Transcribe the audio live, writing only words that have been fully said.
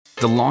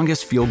The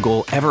longest field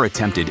goal ever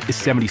attempted is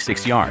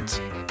 76 yards.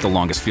 The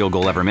longest field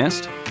goal ever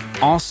missed?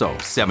 Also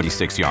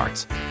 76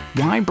 yards.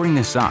 Why bring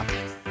this up?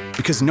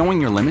 Because knowing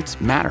your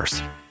limits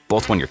matters,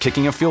 both when you're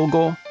kicking a field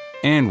goal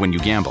and when you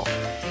gamble.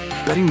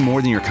 Betting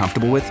more than you're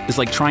comfortable with is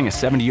like trying a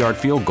 70-yard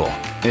field goal.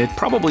 It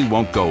probably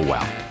won't go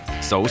well.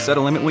 So set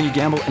a limit when you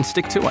gamble and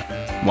stick to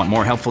it. Want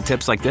more helpful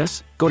tips like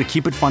this? Go to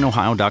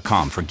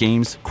keepitfunohio.com for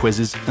games,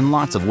 quizzes, and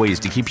lots of ways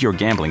to keep your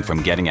gambling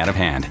from getting out of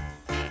hand.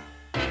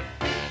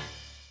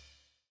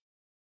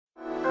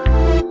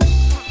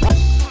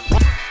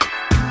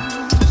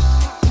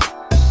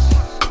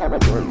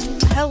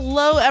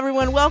 Hello,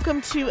 everyone.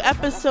 Welcome to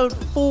episode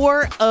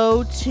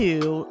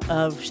 402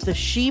 of the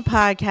She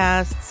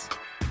Podcasts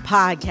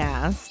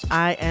podcast.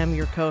 I am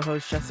your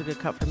co-host, Jessica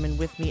Kupferman.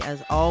 With me,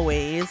 as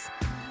always,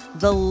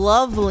 the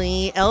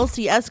lovely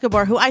Elsie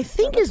Escobar, who I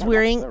think is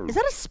wearing, is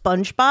that a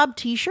SpongeBob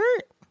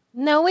t-shirt?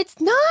 No, it's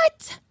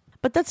not.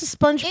 But that's a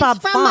SpongeBob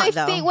it's from font,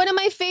 my though. one of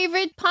my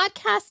favorite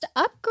podcast,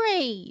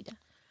 Upgrade.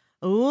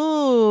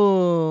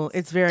 Ooh,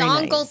 it's very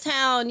nice.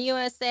 Dongletown,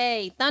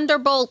 USA.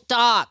 Thunderbolt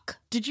Dock.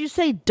 Did you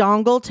say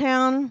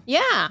Dongletown?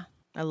 Yeah.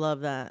 I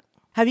love that.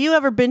 Have you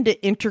ever been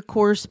to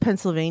Intercourse,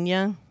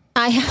 Pennsylvania?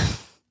 I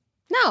have.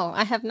 No,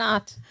 I have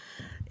not.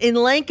 In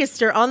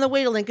Lancaster, on the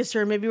way to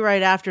Lancaster, maybe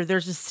right after,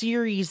 there's a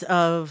series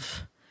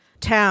of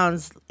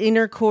towns,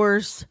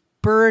 Intercourse,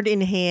 Bird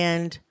in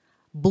Hand,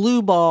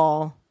 Blue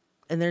Ball,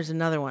 and there's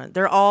another one.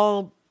 They're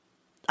all,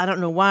 I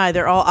don't know why,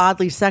 they're all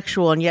oddly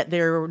sexual, and yet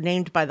they're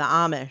named by the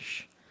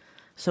Amish.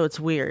 So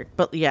it's weird.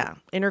 But yeah,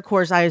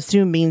 Intercourse, I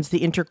assume, means the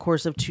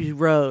intercourse of two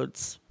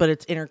roads, but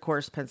it's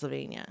Intercourse,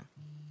 Pennsylvania.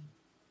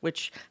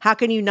 Which, how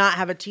can you not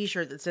have a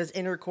t-shirt that says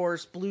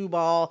Intercourse, Blue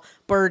Ball,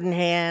 Bird in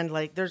Hand?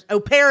 Like, there's,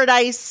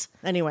 Paradise.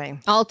 Anyway.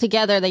 All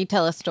together, they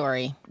tell a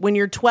story. When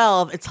you're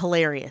 12, it's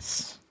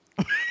hilarious.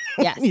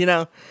 Yes. You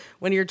know,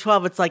 when you're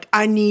 12, it's like,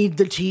 I need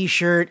the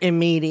t-shirt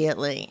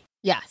immediately.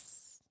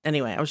 Yes.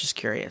 Anyway, I was just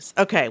curious.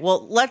 Okay,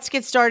 well, let's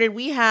get started.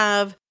 We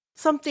have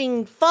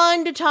something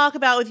fun to talk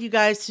about with you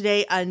guys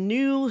today, a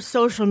new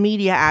social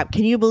media app.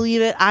 Can you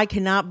believe it? I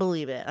cannot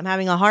believe it. I'm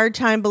having a hard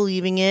time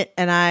believing it.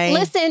 And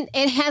Listen,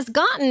 it has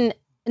gotten,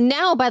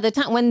 now by the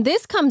time, when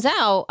this comes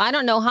out, I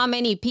don't know how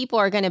many people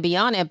are going to be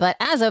on it, but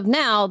as of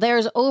now,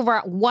 there's over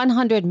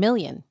 100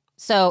 million.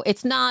 So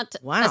it's not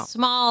a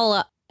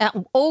small,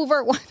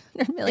 over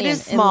 100 million. It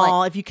is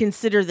small if you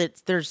consider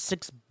that there's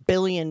 6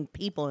 billion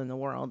people in the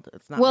world.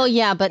 It's not. Well,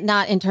 yeah, but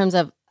not in terms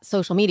of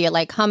social media.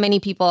 Like how many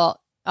people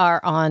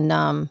are on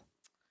I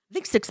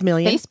think 6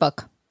 million.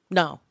 Facebook.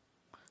 No.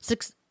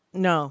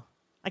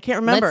 I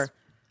can't remember.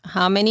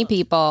 How many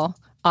people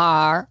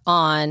are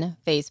on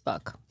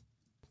Facebook?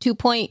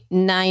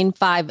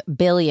 2.95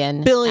 billion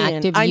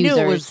active I users.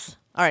 knew it was.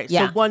 All right,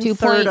 yeah, so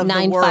 1/3 of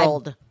the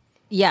world.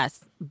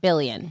 Yes,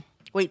 billion.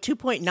 Wait,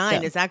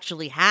 2.9 is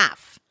actually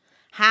half.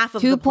 Half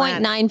of the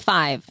planet.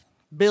 2.95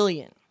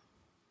 billion.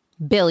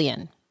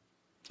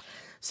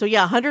 So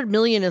yeah, 100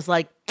 million is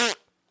like,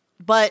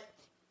 but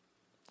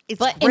it's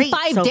great in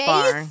 5 so days?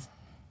 far.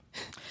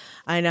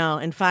 I know,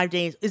 in 5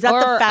 days. Is that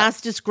the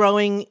fastest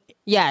growing?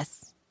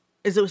 Yes.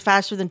 Is it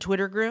faster than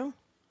Twitter grew?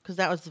 Because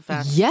that was the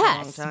fastest.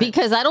 Yes,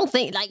 because I don't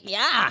think,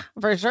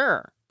 for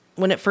sure.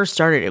 When it first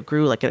started, it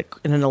grew like at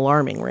an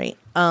alarming rate.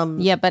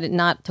 Yeah, but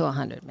not to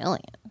 100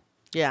 million.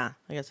 Yeah,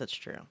 I guess that's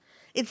true.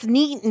 It's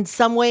neat in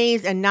some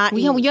ways and not.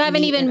 You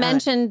haven't even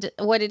mentioned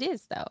what it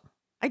is, though.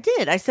 I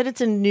did. I said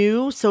it's a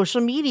new social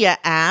media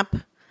app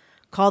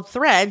called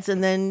Threads,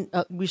 and then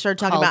we started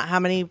talking about how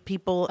many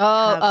people.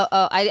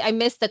 I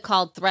missed the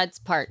called Threads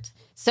part.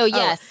 So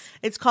yes,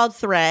 it's called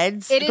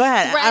Threads. Go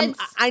ahead. Threads.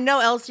 I know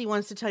Elsie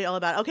wants to tell you all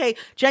about it. Okay,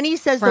 Jenny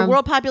says the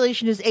world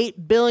population is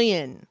 8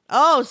 billion.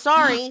 Oh,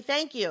 sorry.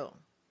 Thank you.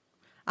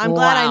 I'm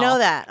glad I know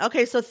that.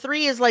 Okay, so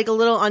 3 is like a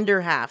little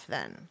under half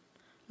then.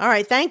 All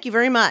right, thank you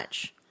very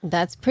much.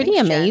 That's pretty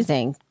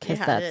amazing because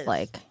that's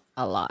like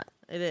a lot.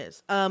 It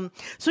is. So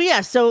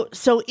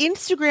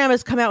Instagram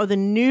has come out with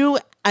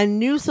a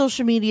new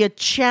social media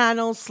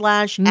channel /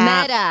 app.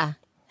 Meta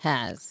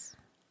has.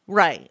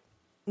 Right.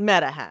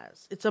 Meta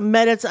has. It's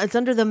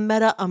under the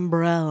Meta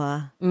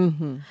umbrella.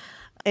 Mm-hmm.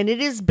 And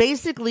it is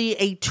basically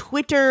a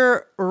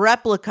Twitter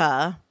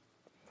replica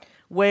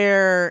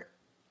where,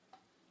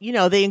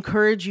 they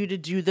encourage you to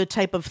do the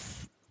type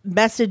of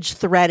message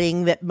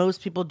threading that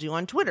most people do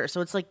on Twitter.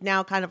 So it's like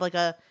now kind of like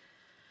a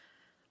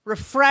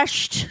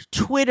refreshed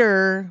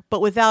Twitter,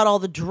 but without all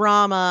the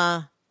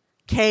drama,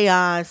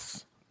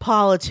 chaos,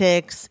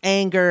 politics,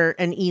 anger,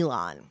 and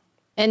Elon.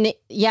 And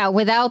yeah,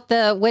 without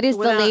the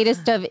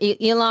latest of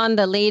Elon?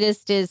 The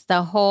latest is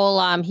the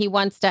whole, he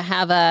wants to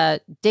have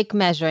a dick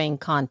measuring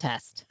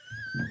contest.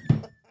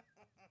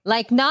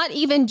 Like, not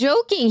even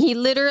joking. He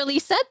literally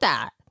said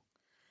that.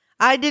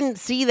 I didn't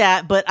see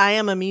that, but I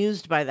am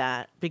amused by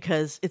that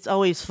because it's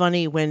always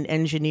funny when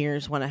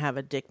engineers want to have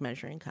a dick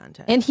measuring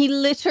contest. And he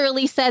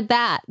literally said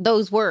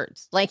those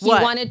words. Like he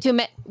wanted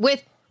to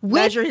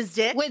measure his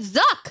dick with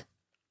Zuck.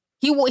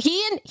 He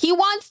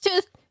wants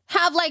to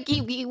have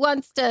he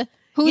wants to.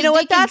 Whose you know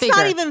what? dick is That's bigger?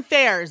 not even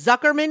fair.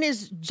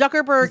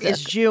 Zuckerberg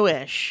is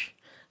Jewish.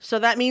 So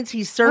that means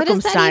he's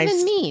circumcised. What does that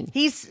even mean?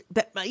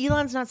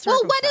 Elon's not circumcised.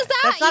 Well, what does that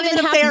That's not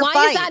even a fair why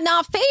fight. is that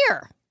not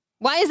fair?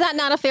 Why is that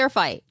not a fair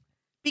fight?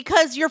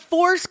 Because your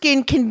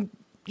foreskin can,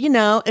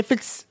 if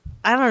it's,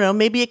 I don't know,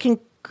 maybe it can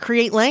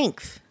create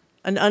length,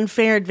 an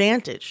unfair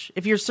advantage.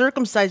 If you're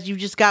circumcised, you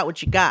just got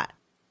what you got.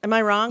 Am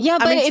I wrong? Yeah,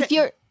 but if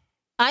you're,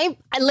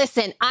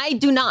 listen, I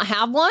do not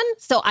have one,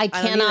 so I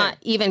cannot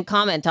even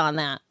comment on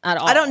that at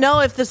all. I don't know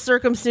if the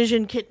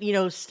circumcision can,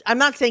 I'm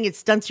not saying it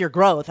stunts your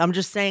growth. I'm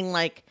just saying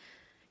like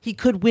he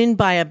could win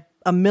by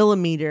a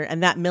millimeter,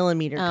 and that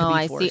millimeter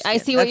could be foreskin. I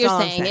see what you're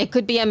saying. It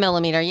could be a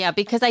millimeter, yeah,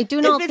 because I do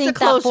not think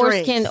that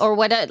foreskin or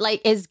what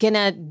is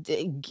gonna.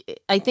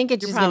 I think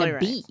it's just gonna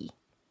be.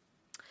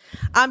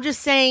 I'm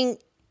just saying.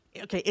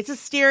 Okay, it's a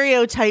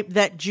stereotype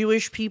that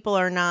Jewish people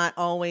are not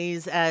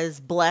always as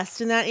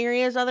blessed in that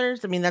area as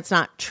others. I mean, that's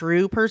not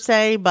true per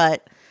se,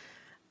 but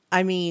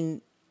I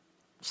mean,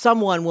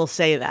 someone will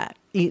say that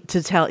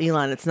to tell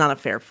Elon it's not a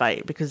fair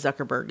fight because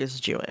Zuckerberg is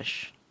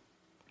Jewish.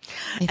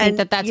 I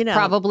think that's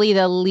probably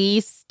the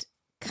least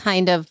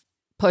kind of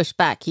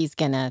pushback he's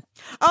gonna.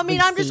 I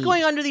mean, I'm just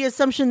going under the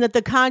assumption that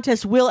the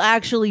contest will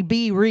actually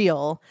be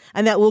real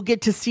and that we'll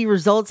get to see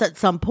results at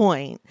some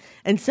point.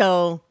 And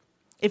so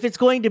if it's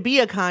going to be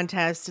a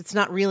contest, it's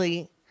not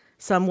really,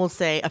 some will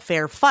say, a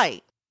fair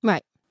fight.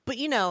 Right. But,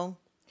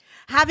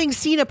 having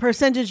seen a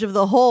percentage of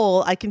the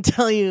whole, I can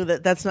tell you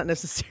that that's not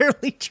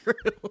necessarily true.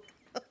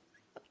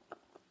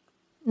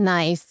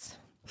 Nice.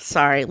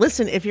 Sorry.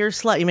 Listen, if you're a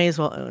slut, you may as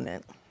well own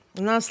it.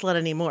 I'm not a slut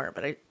anymore,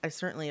 but I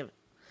certainly have.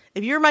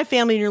 If you're my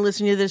family and you're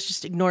listening to this,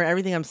 just ignore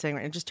everything I'm saying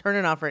right now. Just turn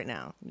it off right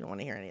now. You don't want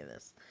to hear any of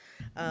this.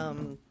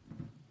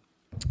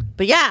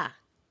 But yeah,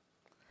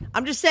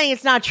 I'm just saying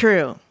it's not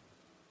true.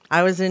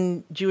 I was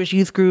in Jewish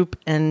youth group,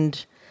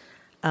 and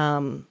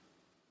I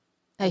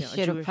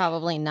should have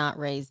probably not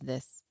raised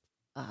this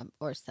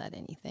or said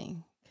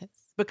anything.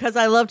 Because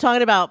I love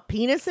talking about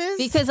penises?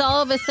 Because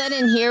all of a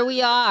sudden, here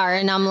we are,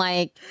 and I'm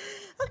like...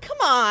 Oh, come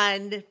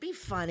on. Be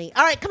funny.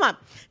 All right, come on.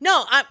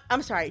 No,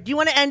 I'm sorry. Do you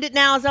want to end it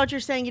now? Is that what you're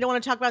saying? You don't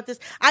want to talk about this?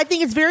 I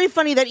think it's very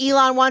funny that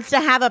Elon wants to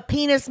have a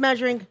penis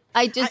measuring...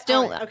 I just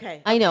don't...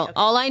 Okay. I know. Okay.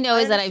 All I know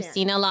is that I've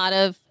seen a lot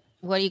of,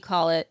 what do you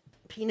call it?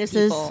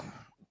 Penises? People.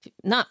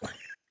 Not...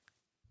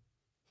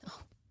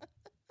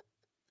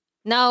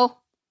 No.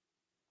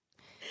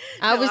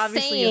 I was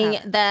saying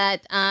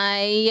that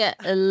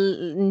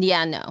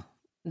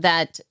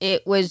that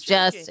it was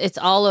just, it's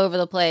all over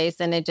the place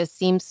and it just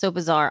seems so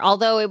bizarre.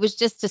 Although it was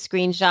just a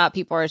screenshot.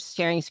 People are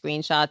sharing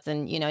screenshots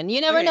and, and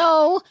you never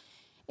know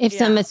if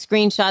some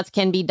screenshots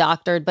can be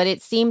doctored, but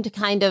it seemed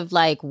kind of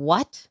like,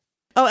 what?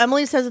 Oh,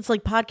 Emily says it's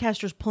like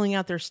podcasters pulling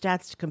out their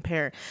stats to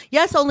compare.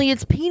 Yes, only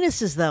it's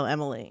penises though,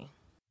 Emily.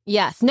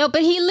 Yes. No,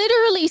 but he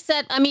literally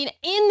said, I mean,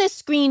 in the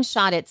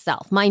screenshot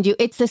itself, mind you,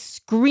 it's a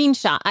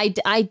screenshot. I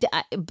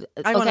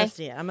want to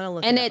see it. I'm going to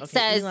look and it up.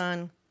 Says,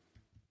 Elon.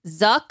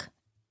 Zuck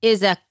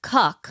is a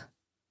cuck,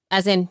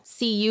 as in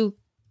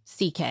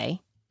C-U-C-K.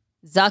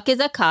 Zuck is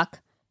a cuck.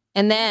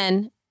 And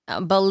then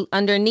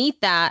underneath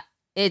that,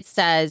 it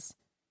says,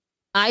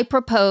 I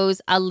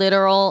propose a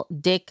literal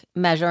dick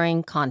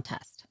measuring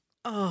contest.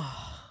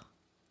 Oh.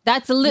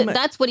 That's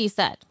what he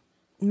said.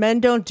 Men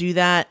don't do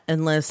that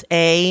unless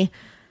A,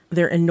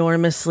 they're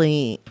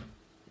enormously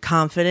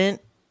confident,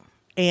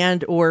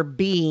 and or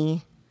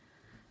B,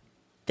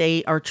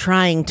 they are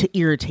trying to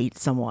irritate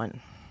someone.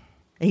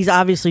 He's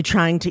obviously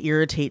trying to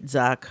irritate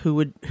Zuck,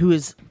 who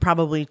is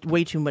probably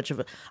way too much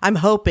of I'm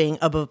hoping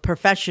of a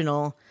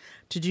professional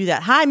to do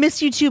that. Hi, I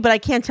miss you too, but I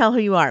can't tell who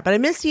you are. But I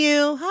miss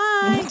you.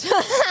 Hi.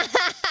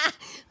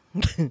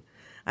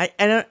 I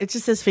don't. It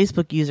just says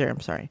Facebook user. I'm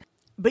sorry,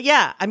 but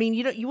yeah, I mean,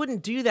 you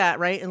wouldn't do that,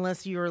 right?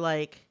 Unless you were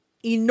like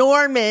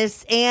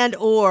enormous and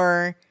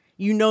or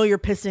you're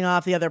pissing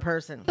off the other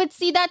person. But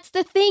see, that's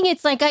the thing.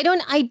 It's like I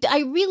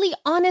really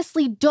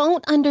honestly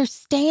don't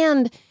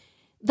understand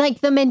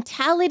like the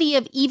mentality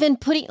of even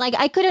putting, like,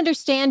 I could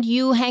understand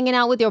you hanging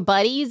out with your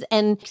buddies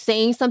and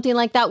saying something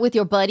like that with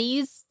your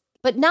buddies,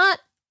 but not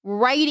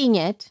writing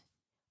it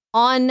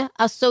on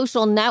a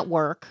social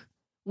network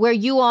where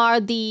you are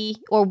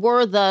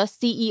were the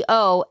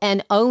CEO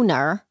and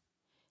owner.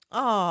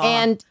 Oh,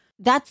 and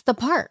that's the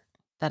part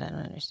that I don't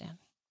understand.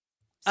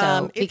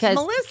 So it's because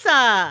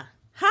Melissa.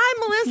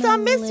 Hi, Melissa. I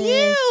miss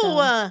you.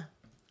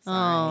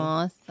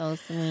 Oh, so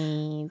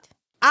sweet.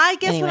 I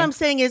guess what I'm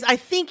saying is I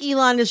think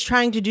Elon is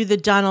trying to do the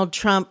Donald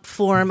Trump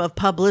form of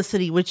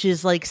publicity, which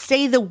is like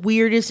say the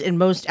weirdest and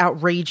most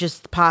outrageous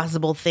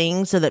possible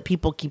thing so that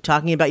people keep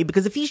talking about you.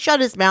 Because if he shut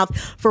his mouth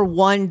for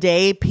one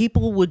day,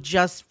 people would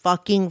just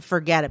fucking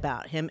forget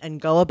about him and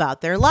go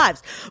about their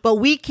lives. But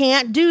we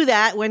can't do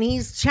that when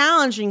he's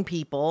challenging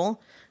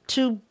people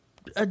to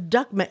a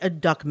duck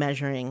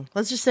measuring.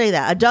 Let's just say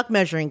that. A duck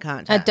measuring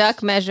contest. A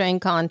duck measuring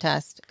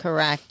contest,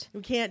 correct.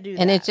 We can't do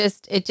that. And it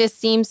just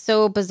seems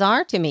so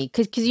bizarre to me.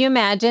 Could you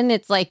imagine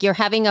it's like you're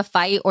having a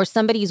fight or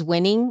somebody's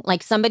winning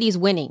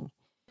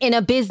in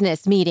a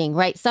business meeting,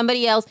 right?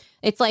 Somebody else,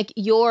 it's like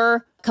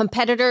your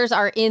competitors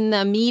are in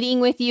the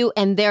meeting with you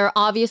and they're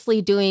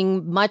obviously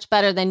doing much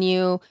better than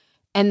you.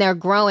 and they're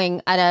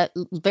growing at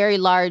a very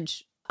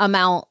large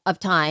amount of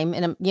time.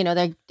 And,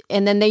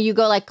 and then there you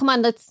go like, come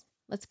on, let's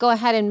go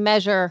ahead and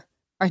measure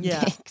our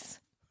dicks.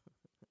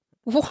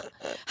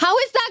 How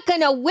is that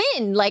going to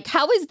win? Like,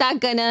 how is that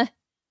going to...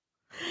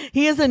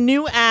 He has a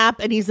new app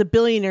and he's a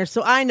billionaire.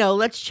 So I know,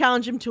 let's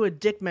challenge him to a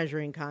dick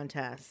measuring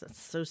contest. That's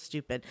so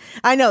stupid.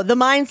 I know the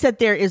mindset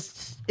there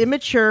is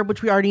immature,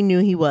 which we already knew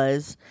he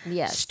was.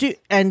 Yes.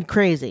 And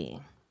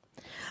crazy.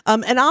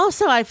 And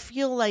also I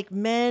feel like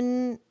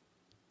women,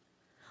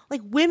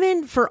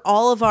 for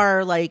all of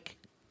our like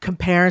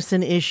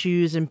comparison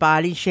issues and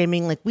body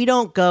shaming, like we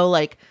don't go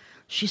like,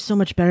 she's so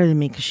much better than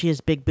me because she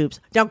has big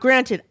boobs. Now,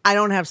 granted, I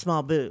don't have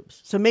small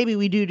boobs. So maybe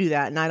we do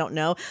that and I don't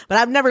know. But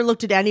I've never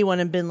looked at anyone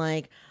and been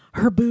like,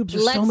 her boobs are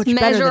so much better than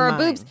mine. Let's measure her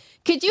boobs.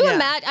 Could you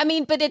imagine? I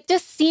mean, but it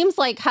just seems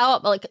like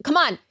come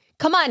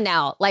on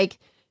now. Like,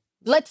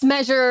 let's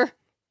measure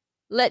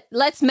our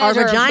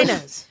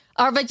vaginas.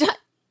 Our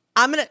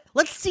vagina.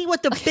 Let's see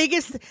what the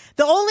biggest,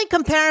 the only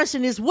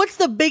comparison is what's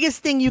the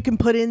biggest thing you can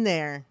put in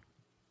there.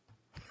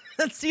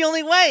 That's the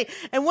only way.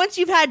 And once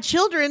you've had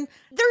children,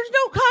 there's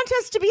no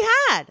contest to be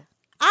had.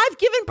 I've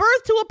given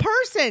birth to a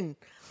person.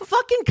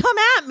 Fucking come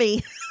at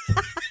me.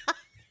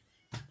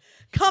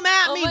 Come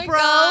at me, bro.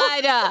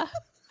 God.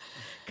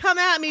 Come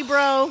at me,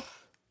 bro.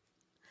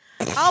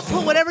 I'll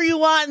put whatever you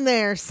want in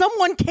there.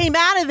 Someone came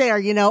out of there,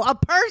 a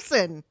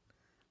person.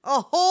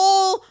 A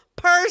whole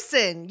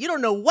person. You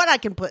don't know what I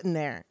can put in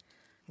there.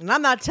 And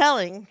I'm not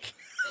telling.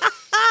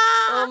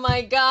 Oh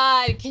my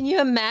God. Can you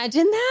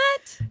imagine that?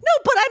 No,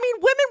 but I mean,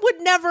 women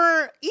would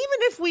never, even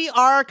if we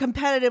are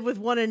competitive with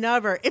one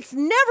another, it's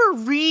never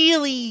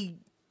really,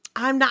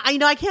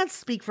 I can't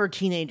speak for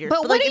teenagers.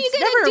 But what are you going to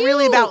do? It's never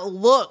really about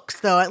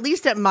looks, though, at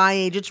least at my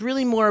age. It's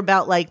really more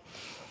about like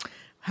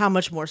how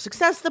much more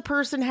success the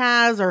person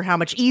has or how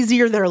much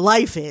easier their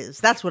life is.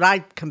 That's what I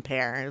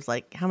compare. It's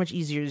like, how much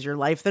easier is your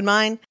life than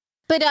mine?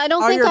 But I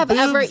don't think I've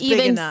ever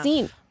even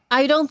seen...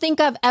 I don't think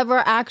I've ever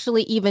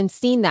actually even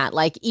seen that.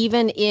 Like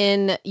even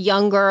in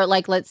younger,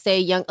 like let's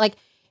say like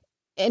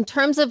in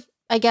terms of,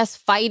 I guess,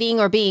 fighting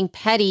or being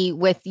petty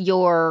with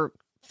your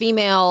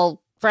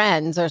female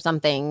friends or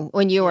something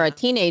when you were a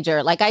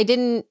teenager. Like I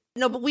didn't.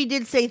 No, but we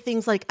did say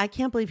things like, I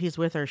can't believe he's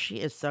with her.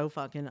 She is so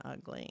fucking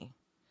ugly.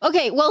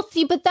 Okay, well,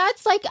 see, but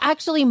that's like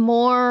actually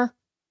more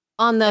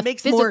on the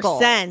makes physical. More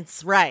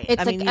sense, right?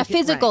 It's a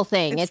physical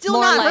thing. It's still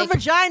more not like, her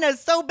vagina is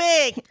so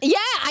big. Yeah,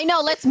 I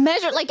know. Let's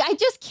measure. Like, I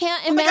just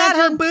can't imagine. Oh my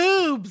God, her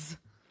boobs.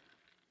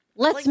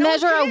 Let's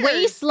measure a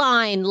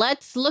waistline.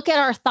 Let's look at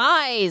our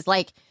thighs.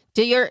 Like,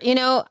 I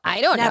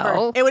don't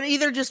know. It would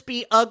either just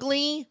be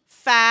ugly,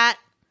 fat,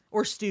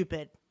 or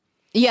stupid.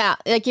 Yeah,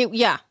 like When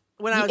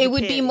I was it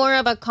would be more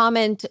of a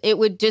comment. It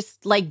would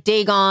just like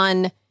dig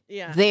on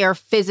their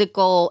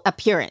physical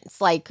appearance.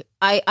 Like,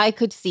 I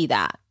could see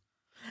that.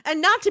 And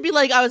not to be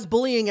like I was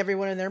bullying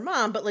everyone and their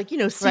mom, but like,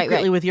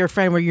 secretly with your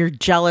friend where you're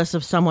jealous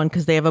of someone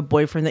because they have a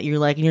boyfriend that you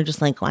like and you're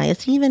just like, why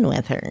is he even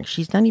with her?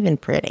 She's not even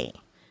pretty.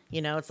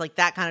 It's like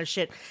that kind of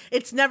shit.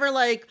 It's never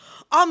like,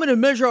 I'm going to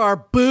measure our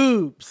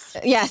boobs.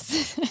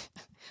 Yes.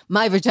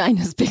 My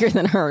vagina's bigger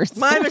than hers.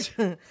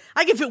 I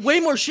can fit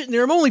way more shit in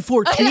there. I'm only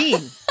 14.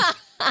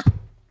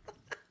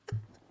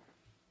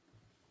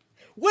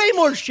 Way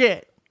more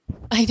shit.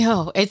 I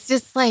know. It's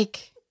just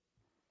like...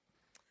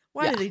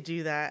 Why do they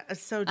do that?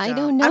 It's so dumb. I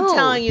don't know. I'm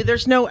telling you,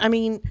 there's no,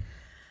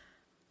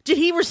 did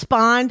he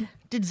respond?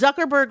 Did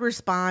Zuckerberg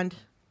respond?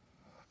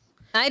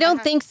 I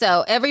don't think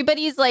so.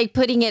 Everybody's like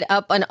putting it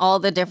up on all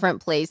the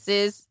different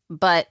places,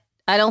 but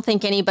I don't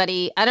think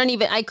anybody,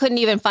 I couldn't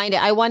even find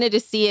it. I wanted to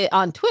see it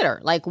on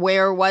Twitter. Like,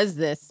 where was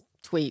this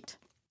tweet?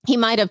 He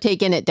might have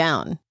taken it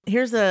down.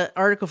 Here's an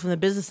article from the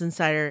Business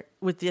Insider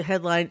with the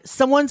headline,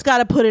 someone's got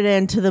to put it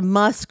end to the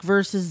Musk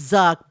versus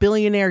Zuck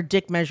billionaire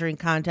dick measuring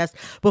contest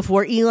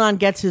before Elon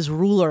gets his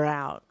ruler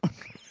out.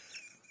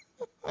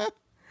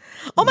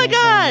 Oh my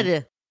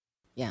God.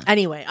 Yeah.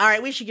 Anyway, all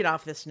right, we should get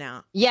off this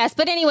now. Yes,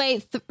 but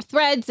anyway,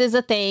 Threads is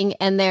a thing,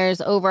 and there's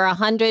over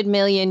 100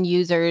 million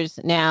users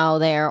now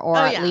there, or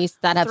at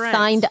least that have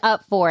signed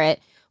up for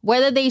it.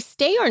 Whether they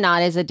stay or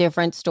not is a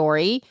different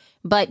story.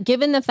 But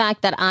given the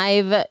fact that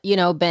I've,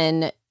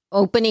 been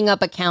opening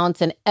up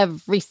accounts in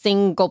every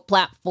single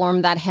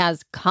platform that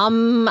has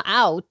come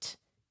out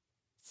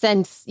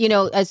since,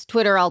 as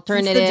Twitter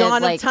alternative, since the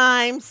dawn of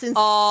time, since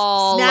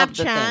all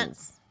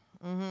Snapchat.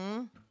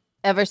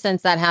 Ever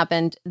since that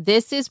happened,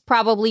 this is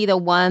probably the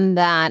one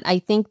that I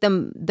think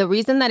the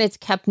reason that it's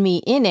kept me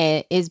in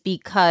it is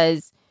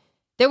because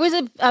there was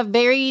a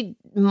very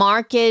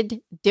marked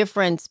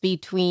difference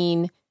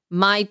between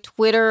my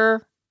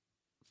Twitter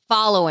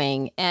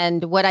following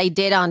and what I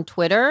did on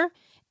Twitter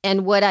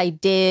and what I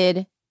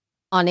did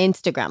on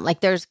Instagram. Like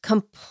there's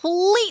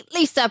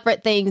completely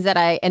separate things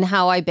and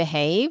how I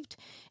behaved,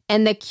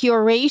 and the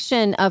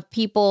curation of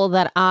people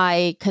that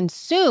I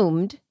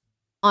consumed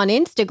on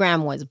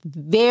Instagram was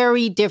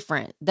very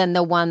different than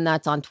the one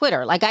that's on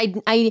Twitter. Like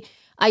I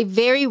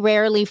very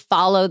rarely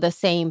follow the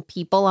same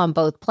people on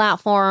both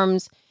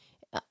platforms.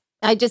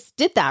 I just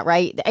did that,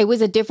 right? It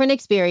was a different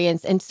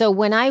experience. And so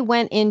when I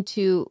went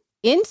into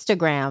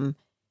Instagram,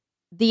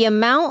 the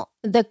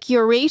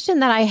curation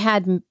that I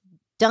had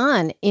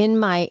done in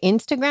my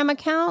Instagram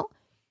account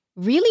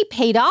really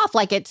paid off.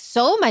 Like it's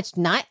so much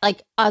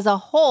like as a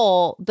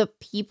whole, the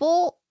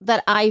people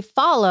that I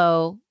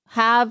follow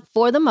have,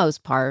 for the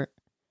most part,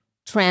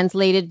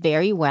 translated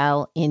very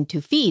well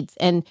into feeds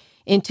and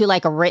into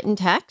like a written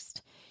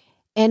text.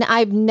 And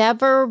I've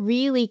never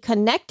really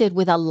connected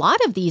with a lot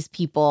of these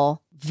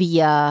people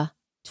via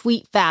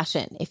tweet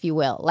fashion, if you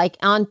will. Like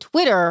on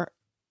Twitter,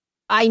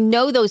 I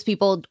know those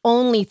people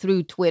only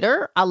through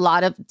Twitter a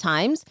lot of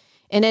times.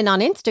 And then on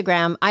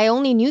Instagram, I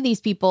only knew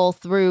these people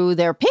through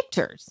their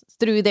pictures,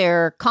 through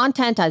their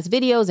content as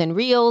videos and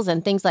reels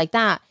and things like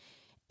that.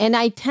 And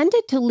I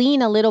tended to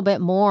lean a little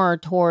bit more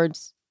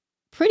towards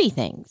pretty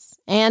things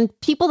and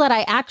people that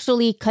I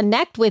actually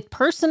connect with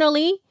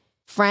personally,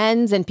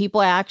 friends and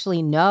people I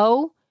actually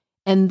know.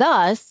 And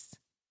thus,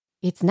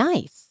 it's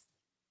nice.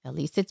 At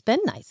least it's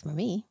been nice for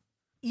me.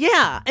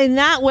 Yeah. In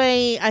that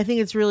way, I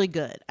think it's really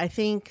good. I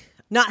think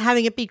not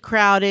having it be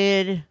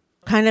crowded,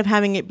 kind of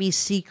having it be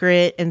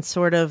secret and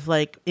sort of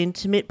like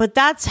intimate, but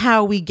that's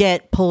how we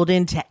get pulled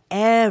into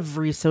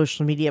every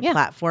social media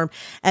platform.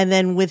 And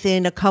then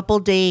within a couple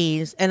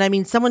days, and I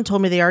mean, someone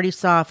told me they already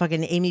saw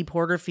fucking Amy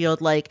Porterfield,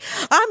 like,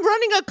 I'm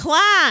running a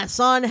class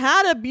on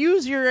how to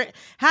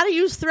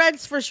use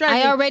threads for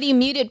strategy. I already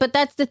muted, but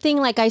that's the thing.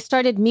 Like I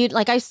started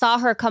like I saw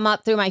her come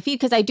up through my feed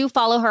because I do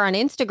follow her on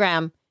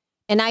Instagram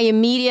and I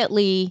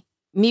immediately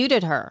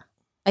muted her.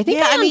 I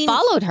think I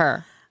unfollowed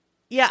her.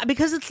 Yeah,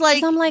 because it's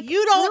like,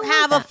 you don't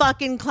have a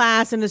fucking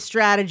class and a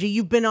strategy.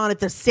 You've been on at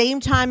the same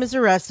time as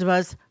the rest of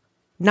us.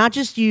 Not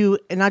just you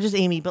and not just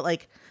Amy, but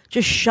like,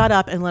 just shut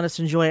up and let us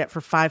enjoy it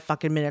for 5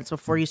 fucking minutes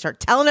before you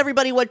start telling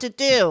everybody what to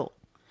do.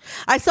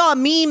 I saw a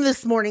meme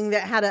this morning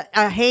that had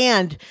a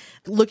hand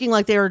looking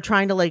like they were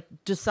trying to like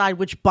decide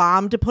which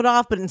bomb to put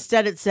off, but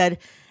instead it said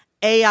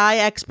AI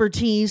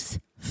expertise,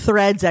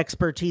 threads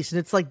expertise. And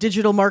it's like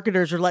digital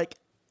marketers are like,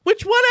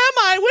 which one am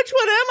I? Which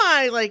one am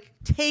I? Like,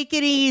 take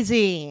it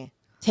easy.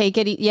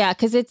 Yeah,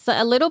 because it's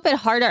a little bit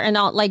harder. And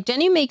like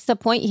Jenny makes a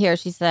point here.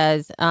 She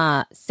says,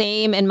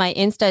 same, and my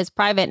Insta is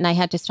private and I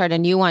had to start a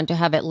new one to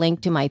have it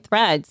linked to my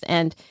threads.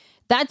 And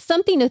that's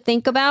something to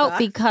think about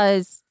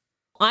because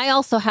I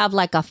also have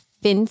like a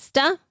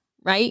Finsta,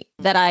 right,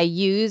 that I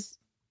use.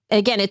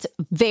 Again, it's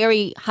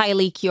very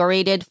highly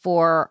curated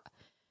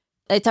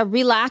it's a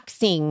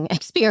relaxing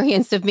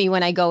experience of me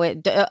when I go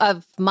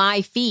of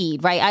my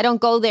feed, right? I don't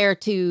go there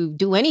to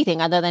do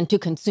anything other than to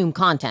consume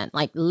content,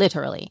 like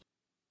literally.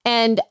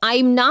 And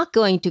I'm not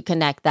going to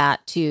connect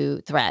that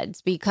to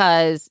threads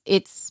because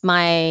it's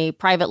my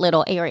private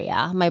little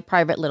area, my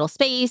private little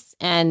space.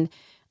 And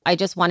I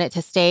just want it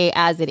to stay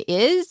as it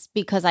is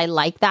because I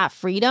like that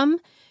freedom.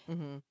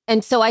 Mm-hmm.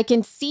 And so I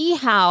can see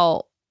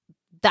how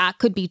that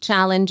could be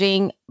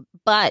challenging.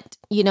 But,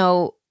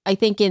 I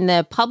think in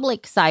the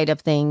public side of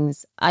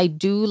things, I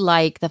do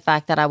like the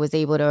fact that I was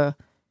able to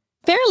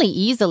fairly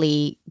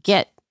easily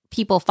get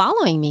people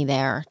following me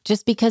there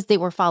just because they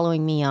were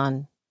following me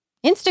on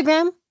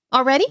Instagram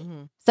already.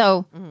 Mm-hmm.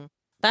 So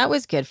that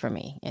was good for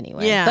me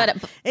anyway. Yeah,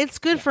 but it's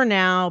good for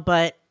now.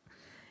 But,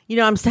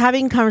 I'm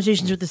having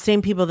conversations with the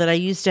same people that I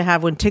used to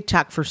have when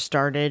TikTok first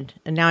started.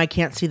 And now I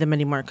can't see them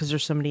anymore because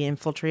there's so many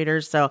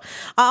infiltrators. So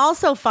I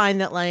also find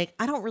that like,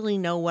 I don't really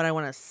know what I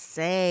want to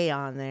say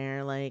on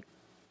there. Like,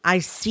 I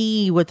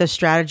see what the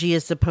strategy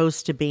is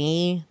supposed to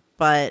be,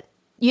 but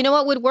you know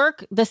what would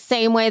work? The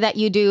same way that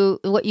you do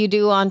what you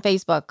do on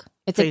Facebook.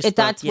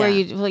 That's what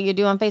you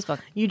do on Facebook.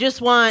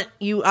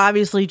 You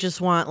obviously just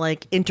want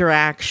like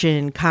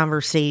interaction,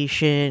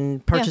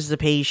 conversation,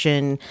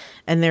 participation,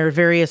 and there are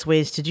various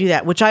ways to do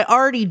that, which I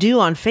already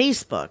do on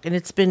Facebook, and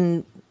it's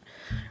been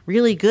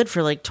really good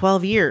for like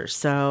 12 years.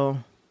 So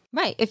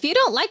right. If you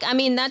don't like,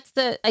 that's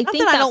I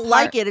don't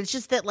like it. It's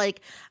just that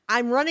like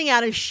I'm running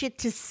out of shit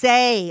to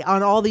say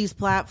on all these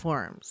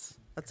platforms.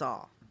 That's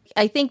all.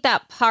 I think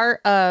that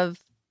part of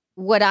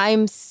what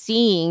I'm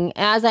seeing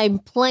as I'm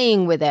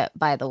playing with it,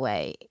 by the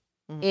way,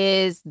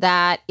 is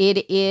that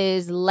it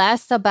is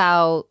less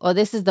about,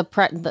 this is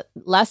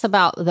less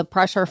about the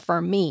pressure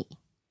for me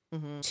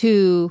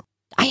to,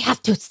 I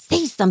have to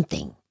say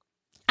something.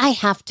 I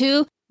have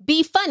to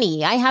be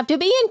funny. I have to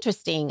be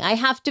interesting.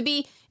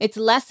 It's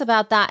less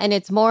about that. And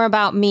it's more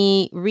about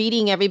me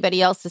reading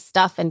everybody else's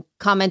stuff and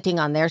commenting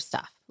on their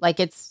stuff. Like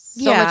it's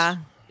so much,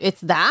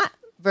 it's that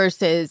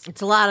versus.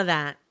 It's a lot of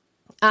that.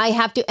 I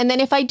have to. And then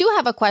if I do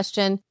have a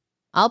question,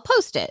 I'll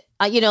post it.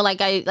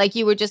 Like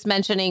you were just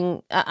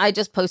mentioning, I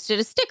just posted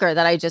a sticker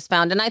that I just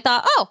found. And I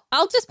thought,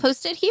 I'll just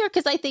post it here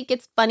because I think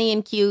it's funny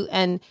and cute.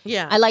 And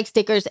I like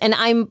stickers. And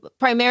I'm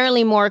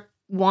primarily more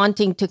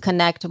wanting to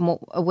connect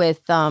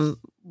with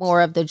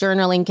more of the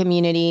journaling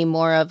community,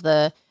 more of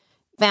the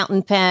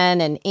fountain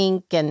pen and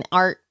ink and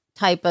art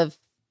type of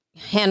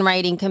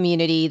handwriting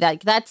community.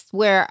 That's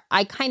where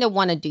I kind of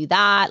want to do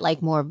that,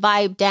 like more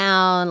vibe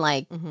down,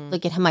 like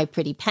look at my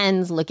pretty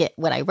pens, look at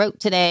what I wrote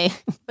today.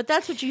 But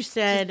that's what you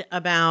said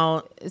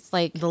about it's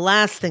like the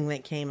last thing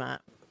that came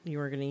up you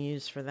were going to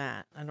use for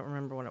that. I don't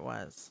remember what it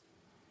was.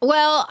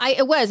 Well,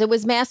 it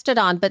was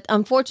Mastodon, but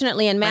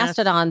unfortunately in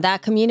Mastodon,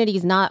 that community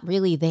is not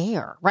really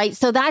there, right?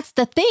 So that's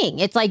the thing.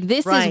 It's like,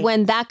 this is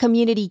when that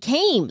community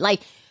came.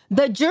 Like,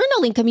 the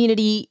journaling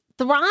community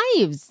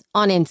thrives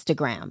on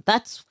Instagram.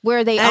 That's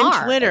where they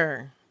are.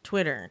 And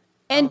Twitter.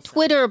 And also.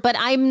 Twitter, but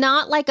I'm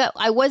not like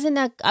I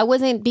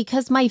wasn't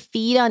because my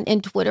feed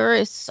in Twitter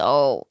is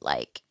so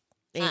like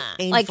the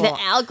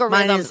algorithms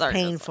Mine is are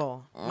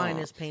painful. Mine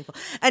is painful.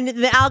 And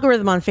the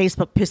algorithm on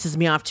Facebook pisses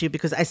me off too,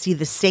 because I see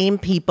the same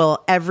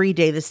people every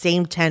day, the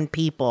same 10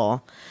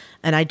 people,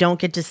 and I don't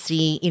get to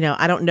see,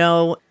 I don't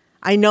know.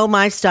 I know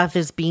my stuff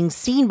is being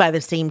seen by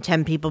the same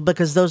 10 people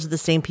because those are the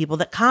same people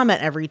that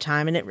comment every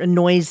time, and it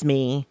annoys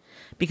me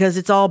because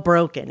it's all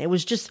broken. It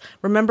was just,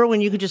 remember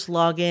when you could just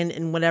log in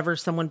and whenever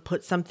someone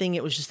put something,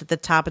 it was just at the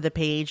top of the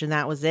page and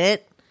that was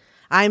it?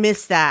 I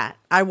miss that.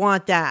 I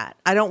want that.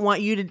 I don't want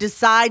you to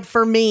decide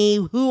for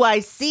me who I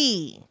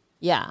see.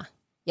 Yeah.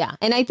 Yeah.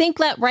 And I think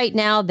that right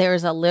now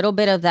there's a little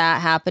bit of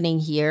that happening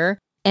here.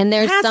 And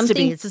there's something to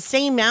be. It's the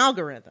same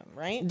algorithm,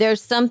 right?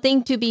 There's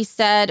something to be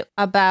said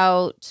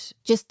about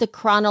just the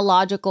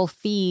chronological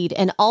feed,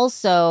 and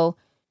also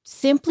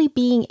simply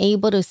being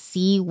able to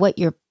see what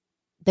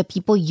the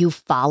people you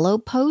follow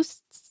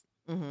posts.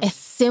 Mm-hmm. As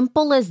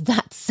simple as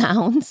that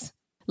sounds,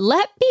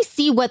 let me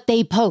see what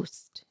they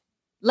post.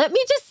 Let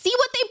me just see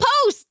what they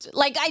post.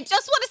 Like, I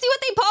just want to see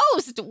what they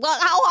post. Well,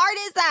 how hard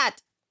is that?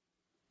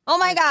 Oh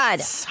my God.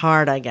 It's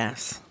hard, I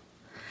guess.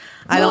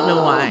 I don't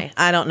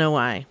know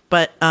why.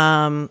 But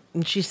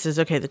she says,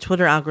 okay, the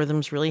Twitter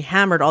algorithms really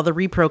hammered all the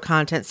repro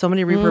content. So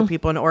many repro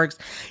people and orgs.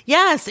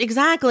 Yes,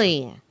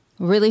 exactly.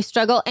 Really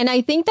struggle. And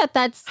I think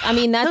that's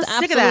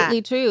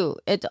absolutely true.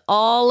 It's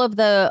all of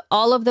those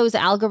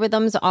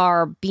algorithms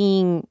are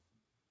being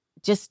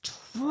just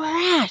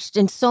trashed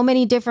in so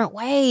many different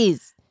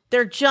ways.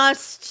 They're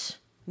just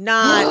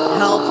not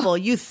helpful.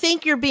 You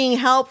think you're being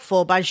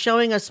helpful by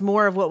showing us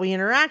more of what we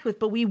interact with,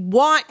 but we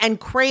want and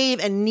crave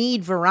and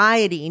need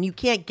variety. And you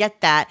can't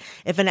get that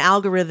if an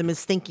algorithm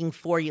is thinking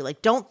for you.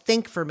 Like, don't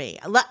think for me.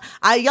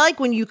 I like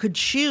when you could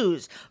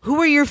choose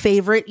who are your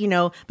favorite,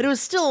 but it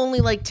was still only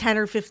like 10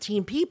 or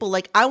 15 people.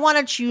 Like, I want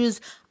to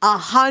choose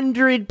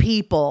 100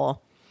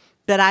 people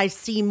that I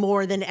see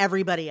more than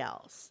everybody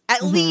else.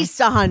 At least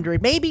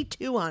 100, maybe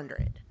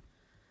 200.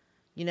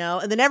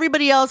 And then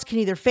everybody else can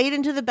either fade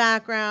into the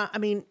background.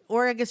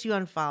 Or I guess you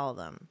unfollow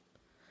them.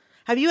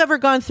 Have you ever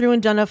gone through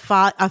and done an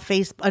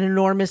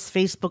enormous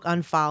Facebook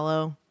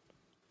unfollow?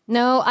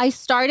 No, I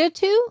started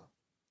to,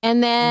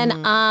 and then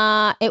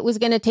it was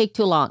going to take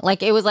too long.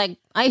 Like, it was like,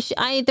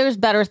 there's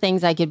better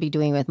things I could be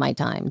doing with my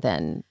time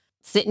than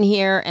sitting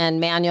here and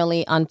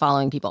manually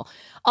unfollowing people.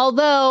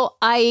 Although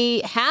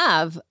I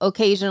have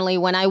occasionally,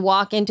 when I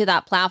walk into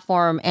that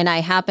platform and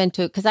I happen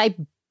to, because I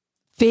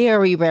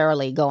very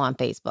rarely go on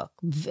Facebook,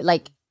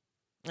 like,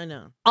 I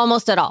know,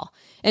 almost at all.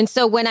 And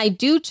so when I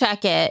do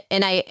check it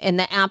and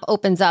the app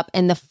opens up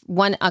and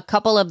a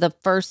couple of the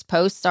first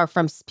posts are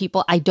from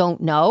people I don't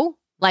know,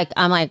 like,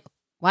 I'm like,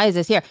 why is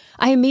this here?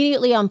 I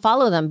immediately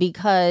unfollow them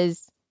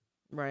because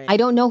I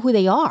don't know who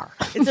they are.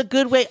 It's a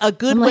good way. A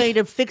good way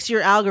to fix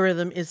your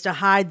algorithm is to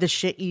hide the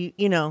shit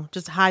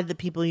just hide the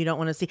people you don't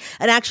want to see.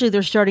 And actually,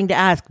 they're starting to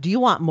ask, do you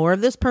want more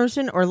of this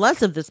person or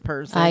less of this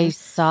person? I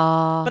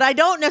saw. But I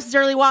don't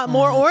necessarily want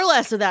more or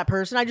less of that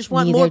person. I just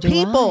want more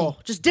people,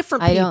 just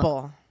different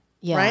people.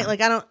 Yeah. Right?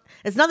 Like,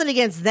 it's nothing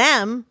against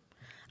them.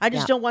 I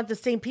just don't want the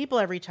same people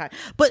every time.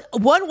 But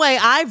one way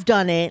I've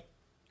done it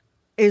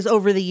is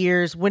over the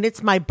years, when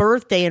it's my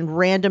birthday and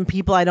random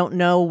people I don't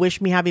know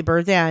wish me happy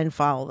birthday, I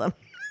unfollow them.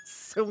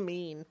 So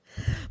mean.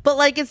 But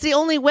like, it's the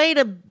only way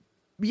to,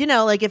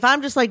 like, if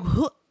I'm just like,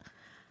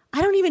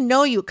 I don't even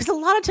know you. Because a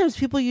lot of times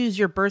people use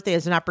your birthday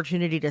as an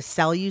opportunity to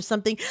sell you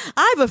something.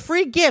 I have a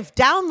free gift.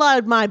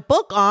 Download my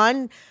book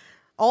on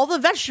all the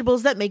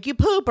vegetables that make you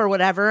poop or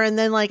whatever. And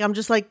then, like, I'm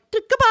just like,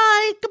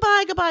 goodbye.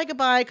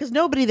 Because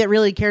nobody that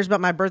really cares about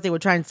my birthday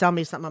would try and sell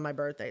me something on my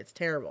birthday. It's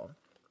terrible.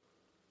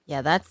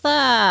 Yeah, that's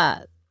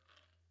a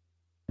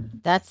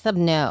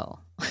no.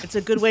 It's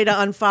a good way to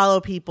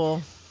unfollow people,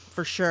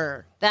 for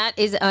sure. That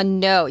is a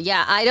no.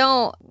 Yeah, I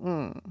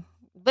don't.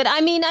 But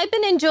I've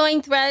been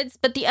enjoying Threads.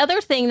 But the other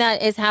thing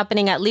that is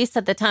happening, at least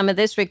at the time of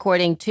this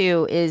recording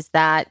too, is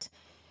that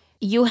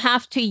you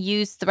have to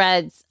use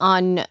Threads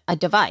on a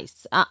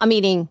device. On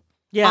either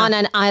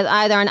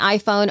an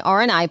iPhone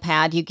or an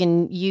iPad. You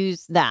can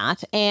use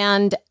that.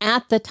 And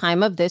at the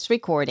time of this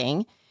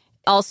recording,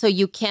 also,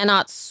 you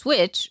cannot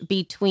switch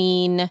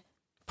between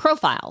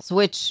profiles,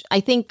 which I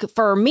think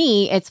for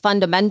me, it's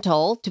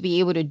fundamental to be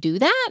able to do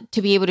that,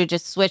 to be able to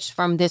just switch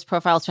from this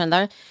profile to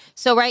another.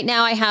 So right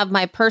now I have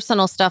my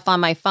personal stuff on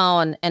my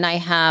phone and I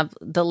have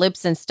the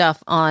Libsyn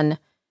stuff on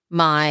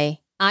my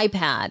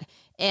iPad.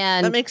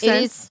 And that makes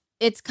sense.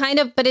 It's kind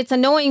of, but it's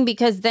annoying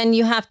because then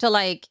you have to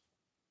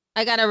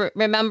I got to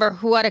remember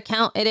what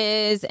account it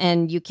is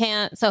and you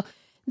can't. So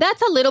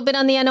that's a little bit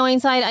on the annoying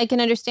side. I can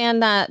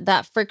understand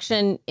that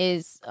friction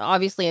is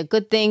obviously a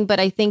good thing, but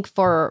I think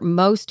for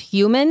most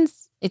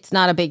humans, it's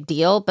not a big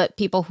deal. But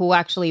people who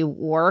actually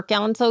work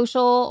on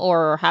social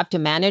or have to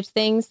manage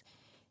things,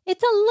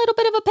 it's a little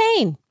bit of a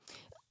pain.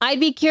 I'd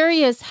be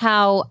curious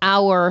how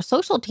our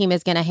social team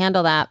is going to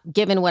handle that,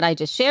 given what I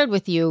just shared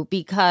with you,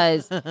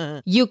 because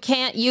I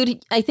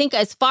think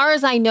as far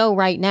as I know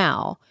right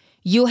now,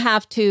 you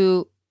have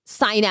to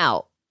sign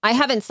out. I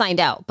haven't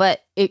signed out,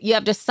 but you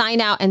have to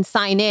sign out and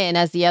sign in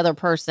as the other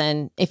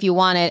person if you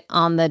want it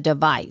on the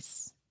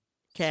device.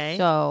 Okay.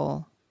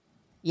 So,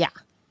 yeah.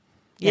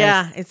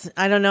 Yeah,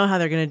 I don't know how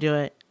they're going to do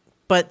it,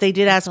 but they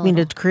did ask me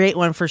to create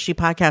one for She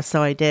Podcast,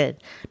 so I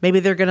did. Maybe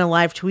they're going to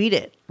live tweet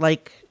it,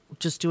 like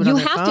just do it on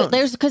their phones. You have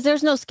to, because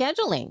there's no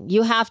scheduling.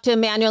 You have to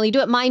manually do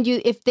it. Mind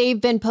you, if they've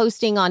been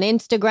posting on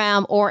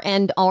Instagram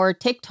or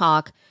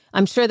TikTok,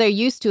 I'm sure they're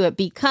used to it,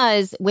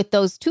 because with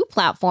those two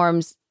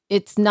platforms,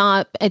 it's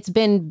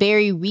been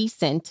very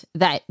recent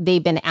that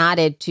they've been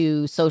added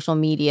to social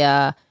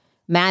media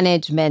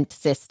management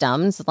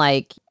systems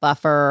like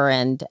Buffer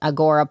and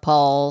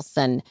Agorapulse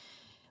and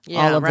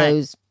all of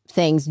those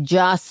things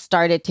just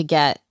started to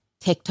get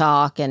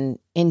TikTok and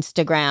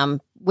Instagram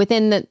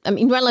within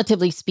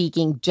relatively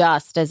speaking,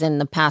 just as in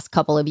the past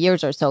couple of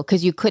years or so,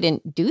 because you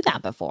couldn't do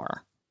that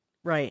before.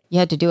 Right. You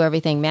had to do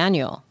everything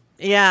manual.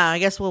 Yeah, I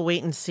guess we'll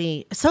wait and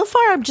see. So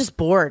far, I'm just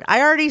bored.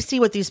 I already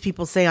see what these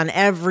people say on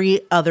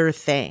every other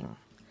thing.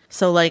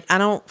 So, like, I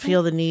don't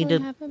feel the need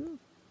to...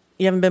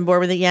 You haven't been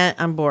bored with it yet?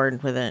 I'm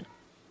bored with it.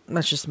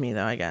 That's just me,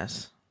 though, I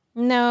guess.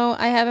 No,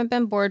 I haven't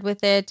been bored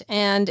with it.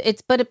 And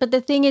but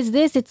the thing is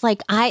this, it's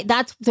like,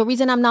 that's the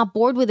reason I'm not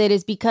bored with it,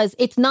 is because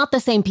it's not the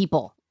same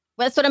people.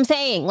 That's what I'm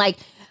saying. Like,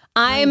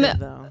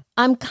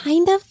 I'm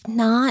kind of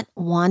not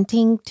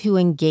wanting to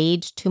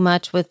engage too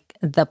much with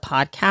the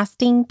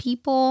podcasting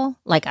people,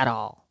 like, at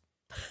all.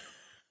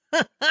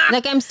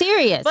 Like, I'm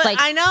serious. But like,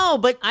 I know,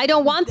 but I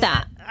don't want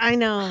that. I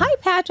know. Hi,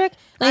 Patrick.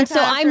 Like, so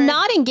I'm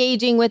not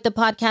engaging with the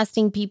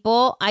podcasting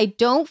people. I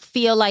don't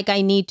feel like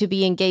I need to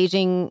be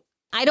engaging.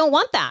 I don't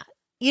want that.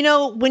 You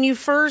know, when you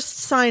first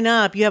sign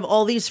up, you have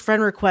all these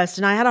friend requests,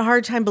 and I had a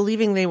hard time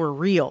believing they were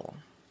real.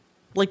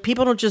 Like,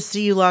 people don't just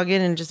see you log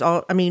in and just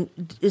all. I mean,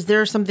 is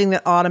there something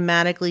that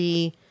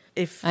automatically,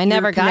 if I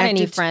never got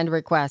any friend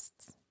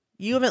requests?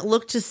 You haven't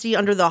looked to see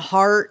under the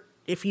heart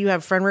if you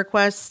have friend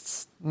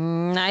requests?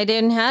 I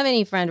didn't have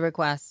any friend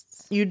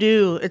requests. You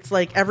do. It's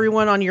like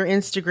everyone on your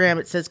Instagram,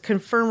 it says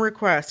confirm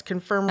request,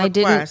 confirm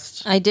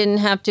request. I didn't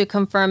have to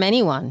confirm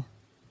anyone.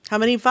 How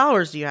many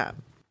followers do you have?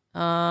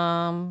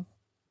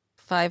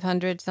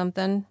 500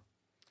 something.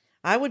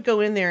 I would go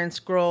in there and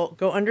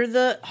go under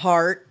the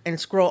heart and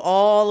scroll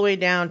all the way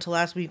down to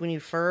last week when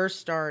you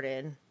first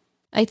started.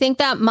 I think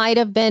that might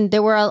have been,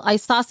 I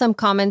saw some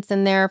comments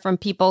in there from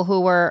people who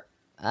were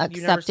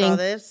accepting. You never saw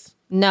this?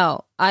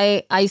 No,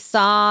 I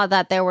saw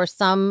that there were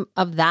some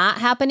of that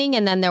happening,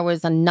 and then there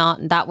was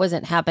that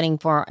wasn't happening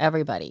for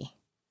everybody.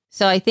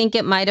 So I think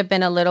it might have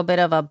been a little bit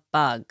of a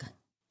bug.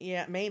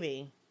 Yeah,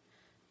 maybe.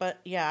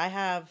 But yeah, I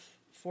have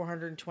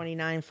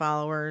 429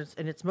 followers,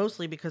 and it's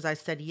mostly because I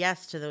said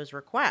yes to those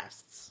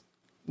requests.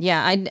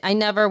 Yeah, I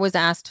never was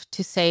asked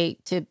to say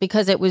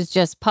because it was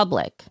just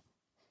public.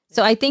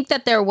 So I think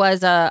that there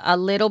was a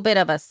little bit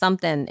of a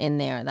something in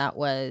there that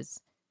was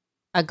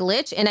a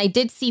glitch. And I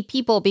did see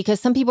people,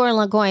 because some people are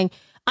like going,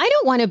 I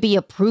don't want to be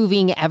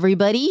approving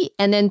everybody.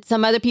 And then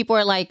some other people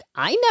are like,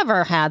 I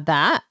never had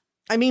that.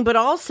 I mean, but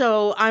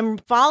also I'm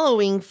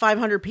following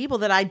 500 people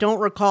that I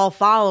don't recall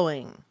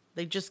following.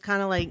 They just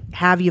kind of like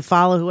have you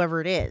follow whoever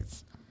it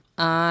is.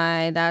 Which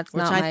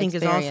I think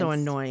is also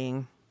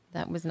annoying.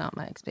 That was not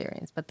my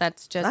experience, but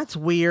that's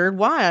weird.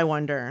 Why, I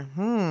wonder?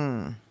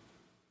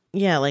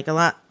 Yeah, like a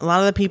lot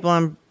of the people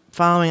I'm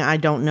following, I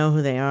don't know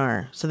who they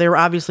are. So they were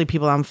obviously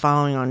people I'm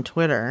following on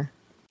Twitter.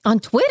 On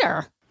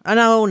Twitter?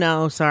 Oh,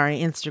 no, sorry.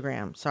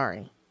 Instagram.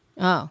 Sorry.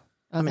 Oh, okay.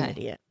 I'm an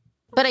idiot.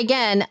 But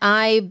again,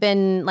 I've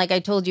been, like I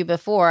told you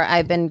before,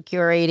 I've been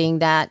curating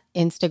that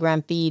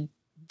Instagram feed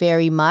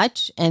very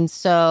much. And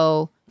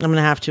so I'm going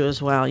to have to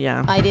as well.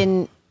 Yeah.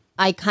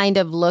 I kind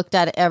of looked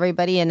at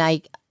everybody,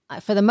 and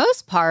for the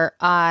most part,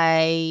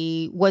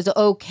 I was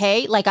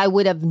okay. Like, I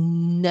would have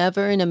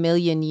never in a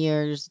million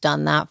years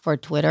done that for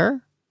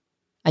Twitter.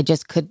 I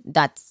just no.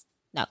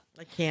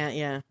 I can't,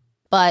 yeah.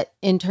 But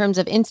in terms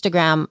of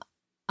Instagram,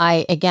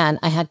 I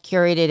had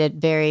curated it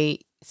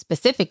very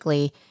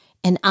specifically,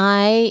 and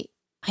I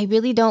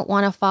really don't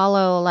want to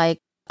follow like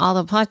all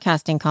the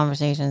podcasting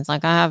conversations.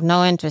 Like, I have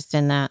no interest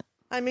in that.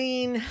 I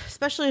mean,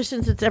 especially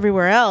since it's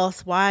everywhere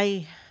else.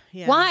 Why?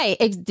 Yeah. Why?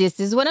 This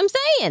is what I'm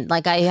saying.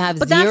 Like, I have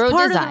zero desire. But that's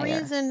part of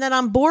the reason that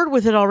I'm bored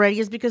with it already,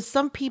 is because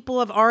some people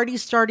have already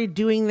started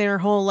doing their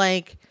whole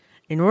like,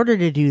 in order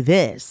to do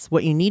this,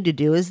 what you need to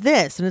do is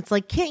this. And it's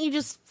like, can't you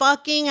just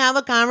fucking have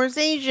a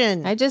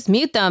conversation? I just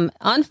mute them,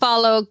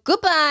 unfollow,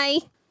 goodbye.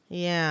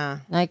 Yeah.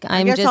 Like,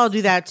 I guess I'll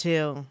do that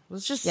too.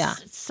 It's just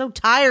it's so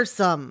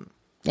tiresome.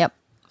 Yep.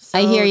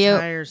 I hear you.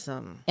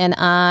 Tiresome. And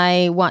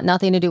I want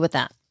nothing to do with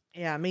that.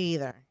 Yeah, me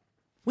either.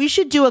 We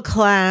should do a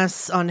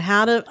class on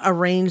how to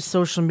arrange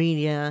social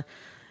media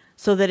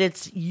so that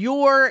it's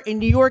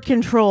in your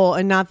control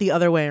and not the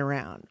other way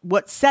around.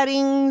 What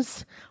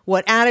settings,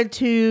 what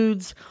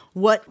attitudes,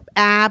 what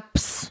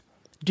apps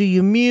Do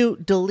you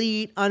mute,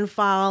 delete,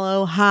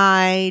 unfollow,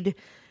 hide,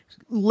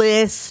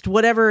 list,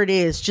 whatever it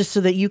is, just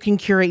so that you can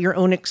curate your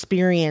own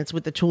experience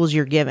with the tools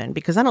you're given?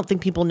 Because I don't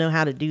think people know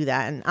how to do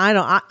that. And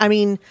I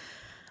mean,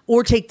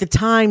 or take the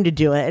time to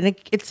do it. And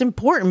it's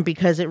important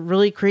because it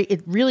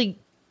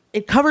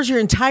covers your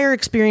entire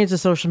experience of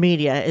social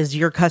media is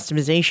your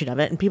customization of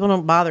it. And people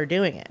don't bother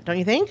doing it. Don't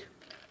you think?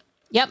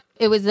 Yep.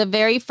 It was the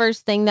very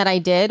first thing that I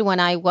did when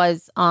I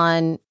was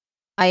on.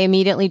 I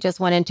immediately just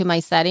went into my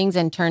settings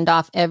and turned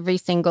off every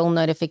single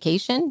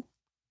notification.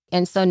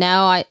 And so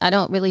now I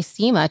don't really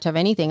see much of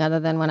anything other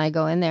than when I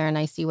go in there and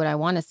I see what I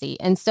want to see.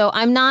 And so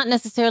I'm not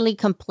necessarily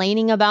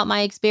complaining about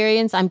my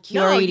experience. I'm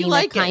curating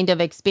the kind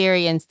of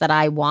experience that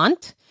I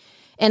want.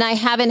 And I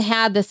haven't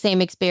had the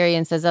same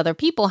experience as other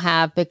people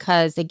have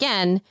because,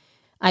 again,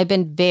 I've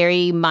been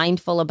very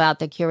mindful about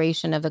the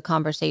curation of the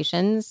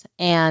conversations.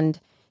 And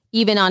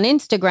even on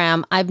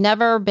Instagram, I've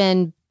never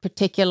been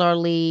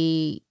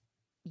particularly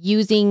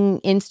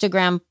using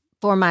Instagram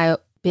for my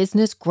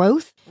business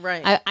growth.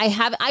 Right.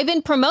 I've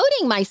been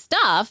promoting my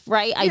stuff,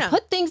 right? I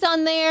put things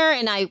on there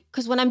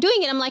because when I'm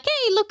doing it, I'm like,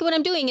 hey, look what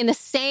I'm doing, in the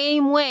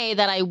same way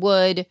that I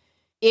would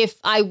if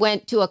I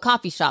went to a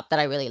coffee shop that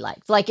I really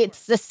liked. Like,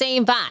 it's the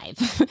same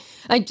vibe.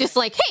 I just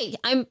like, hey,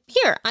 I'm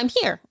here.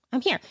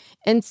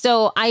 And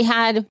so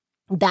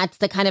that's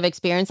the kind of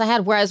experience I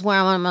had. Whereas when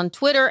I'm on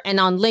Twitter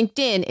and on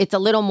LinkedIn, it's a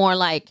little more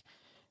like,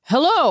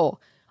 hello,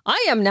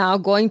 I am now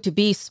going to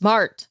be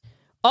smart.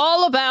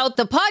 All about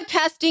the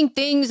podcasting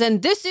things,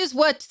 and this is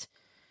what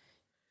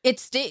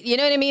you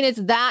know what I mean? It's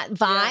that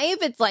vibe.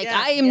 It's like,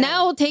 I am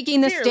now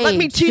taking the stage. Let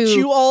me teach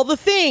you all the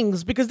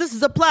things, because this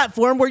is a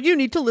platform where you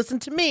need to listen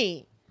to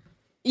me.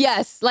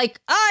 Yes, like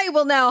I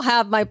will now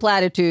have my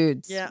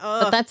platitudes. Yeah,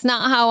 but that's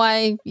not how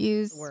I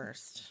use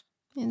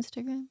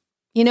Instagram.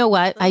 You know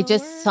what? I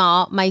just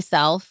saw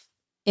myself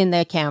in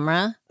the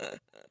camera,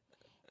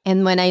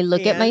 and when I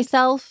look at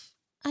myself,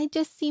 I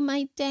just see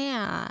my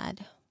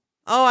dad.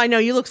 Oh, I know.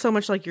 You look so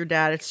much like your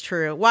dad. It's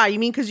true. Why? You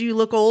mean because you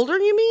look older,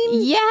 you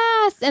mean?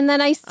 Yes. And then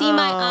I see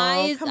my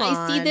eyes.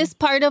 I see this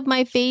part of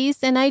my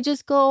face and I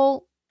just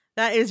go,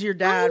 that is your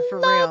dad for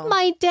real. I love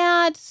my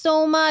dad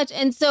so much.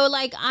 And so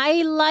like,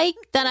 I like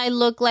that I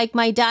look like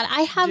my dad.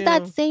 I have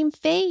that same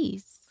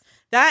face.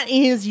 That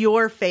is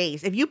your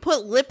face. If you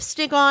put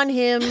lipstick on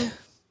him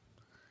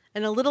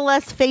and a little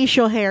less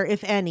facial hair,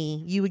 if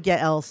any, you would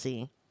get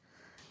Elsie.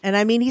 And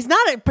I mean, he's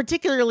not a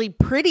particularly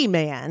pretty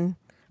man.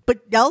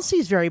 But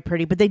Elsie's very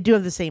pretty, but they do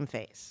have the same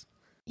face.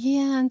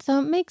 Yeah, and so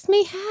it makes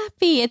me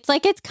happy. It's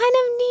like, it's kind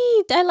of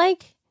neat.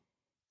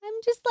 I'm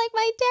just like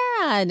my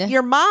dad.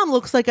 Your mom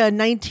looks like a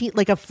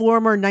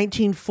former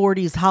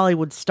 1940s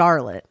Hollywood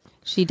starlet.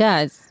 She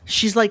does.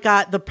 She's like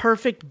got the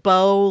perfect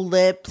bow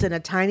lips and a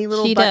tiny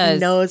little button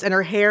nose, and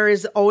her hair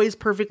is always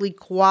perfectly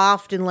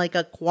coiffed in like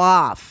a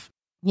coif.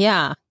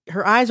 Yeah.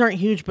 Her eyes aren't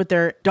huge, but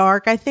they're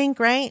dark, I think,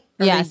 right?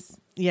 Yes.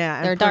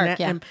 They're dark,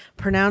 and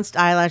pronounced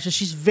eyelashes.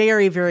 She's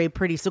very, very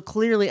pretty. So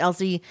clearly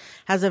Elsie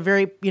has a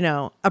very,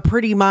 a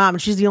pretty mom.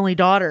 She's the only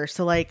daughter.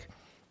 So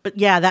but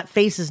yeah, that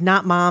face is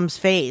not mom's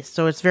face.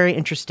 So it's very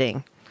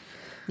interesting.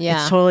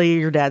 Yeah. It's totally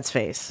your dad's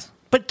face.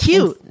 But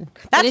cute.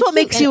 That's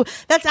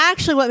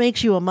actually what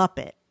makes you a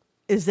Muppet,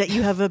 is that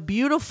you have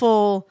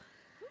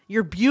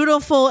you're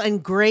beautiful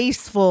and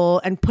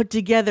graceful and put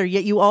together,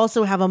 yet you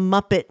also have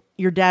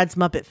your dad's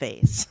Muppet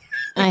face.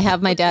 I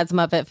have my dad's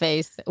Muppet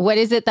face. What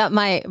is it that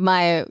my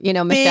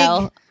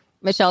Michelle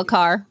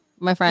Carr,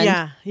 my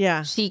friend?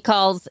 Yeah. She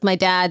calls my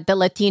dad the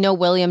Latino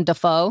William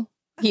Dafoe.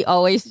 She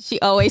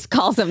always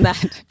calls him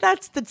that.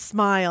 That's the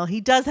smile. He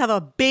does have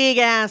a big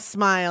ass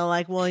smile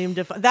like William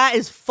Dafoe. That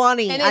is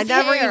funny. And I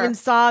never even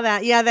saw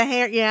that. Yeah, the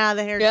hair. Yeah,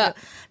 the hair. Yeah. Too.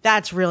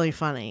 That's really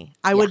funny.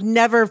 I would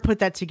never have put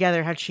that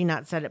together had she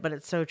not said it, but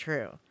it's so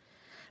true.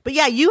 But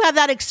yeah, you have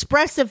that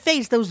expressive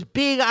face, those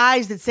big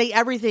eyes that say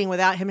everything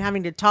without him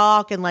having to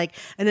talk, and like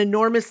an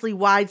enormously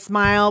wide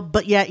smile,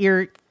 but yet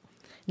you're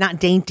not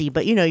dainty,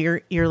 but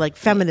you're like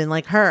feminine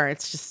like her.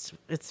 It's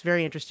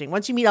very interesting.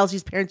 Once you meet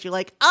Elsie's parents, you're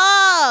like,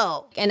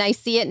 oh! And I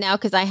see it now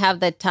because I have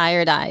the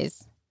tired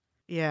eyes.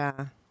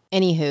 Yeah.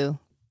 Anywho,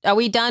 are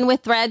we done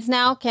with threads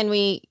now? Can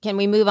we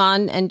move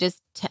on and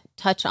just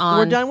touch on?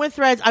 We're done with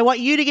threads. I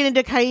want you to get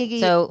into Kaigi.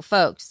 So,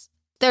 folks,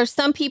 there's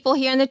some people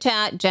here in the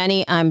chat,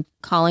 Jenny, I'm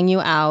calling you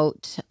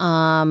out,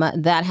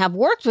 that have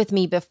worked with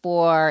me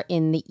before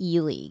in the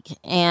E-League.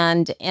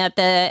 And at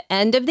the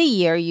end of the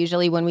year,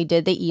 usually when we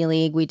did the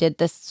E-League, we did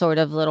this sort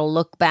of little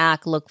look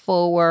back, look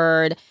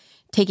forward,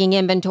 taking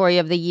inventory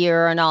of the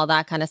year and all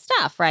that kind of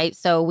stuff, right?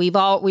 So we've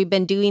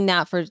been doing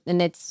that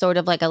and it's sort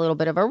of like a little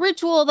bit of a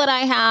ritual that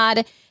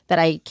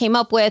I came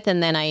up with,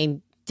 and then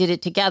I did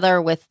it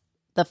together with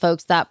the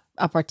folks that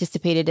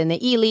participated in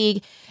the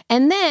E-League.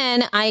 And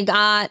then I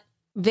got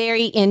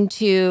very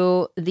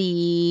into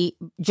the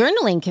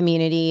journaling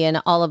community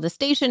and all of the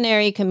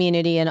stationery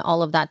community and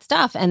all of that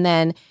stuff. And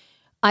then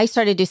I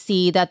started to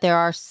see that there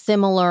are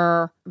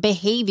similar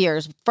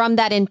behaviors from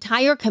that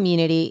entire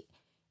community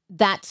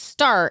that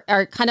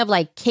are kind of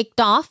like kicked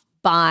off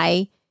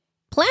by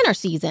planner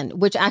season,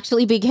 which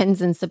actually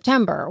begins in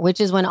September, which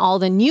is when all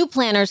the new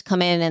planners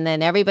come in and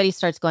then everybody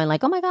starts going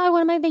like, oh my God,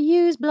 what am I going to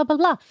use? Blah, blah,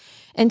 blah.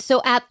 And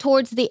so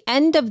towards the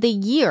end of the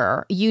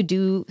year, you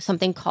do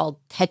something called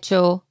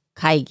techo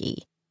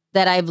kaigi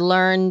that I've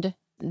learned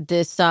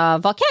this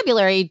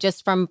vocabulary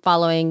just from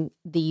following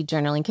the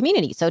journaling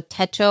community. So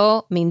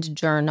techo means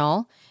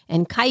journal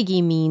and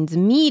kaigi means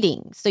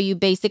meeting. So you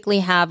basically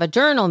have a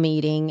journal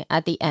meeting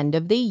at the end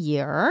of the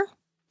year.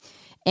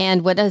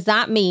 And what does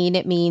that mean?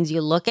 It means you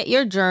look at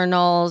your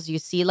journals, you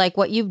see like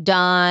what you've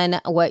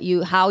done,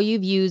 how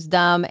you've used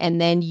them,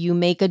 and then you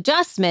make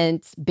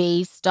adjustments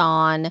based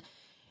on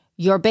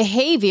your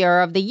behavior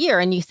of the year.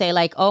 And you say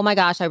like, oh my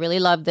gosh, I really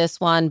love this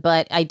one,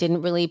 but I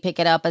didn't really pick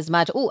it up as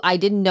much. Oh, I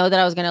didn't know that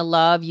I was going to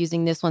love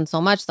using this one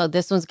so much. So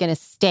this one's going to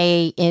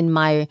stay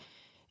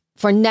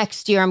for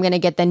next year, I'm going to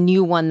get the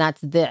new one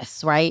that's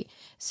this, right?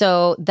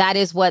 So that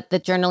is what the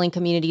journaling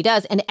community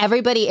does. And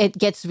everybody, it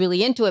gets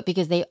really into it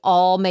because they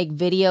all make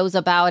videos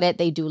about it.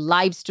 They do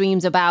live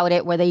streams about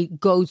it where they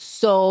go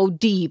so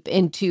deep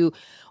into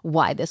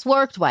why this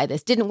worked, why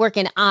this didn't work.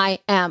 And I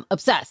am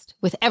obsessed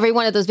with every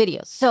one of those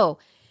videos. So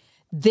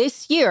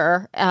this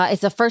year is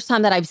the first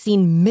time that I've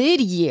seen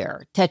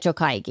mid-year techo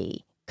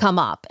kaigi come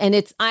up.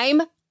 And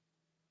I'm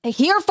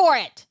here for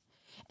it.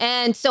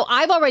 And so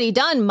I've already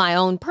done my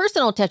own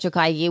personal techo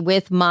kaigi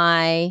with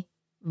my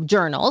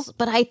journals,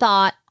 but I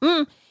thought,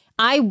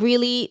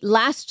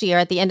 last year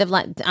at the end of,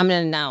 I'm going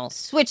to now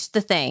switch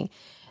the thing.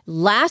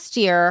 Last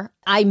year,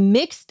 I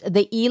mixed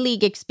the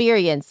e-league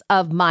experience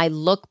of my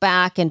look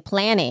back and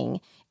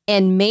planning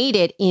and made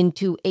it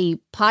into a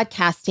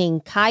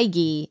podcasting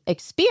kaigi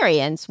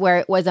experience where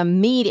it was a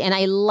meet. And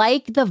I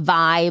like the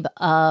vibe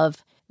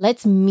of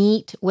let's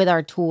meet with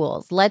our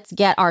tools. Let's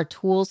get our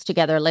tools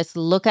together. Let's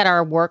look at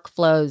our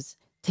workflows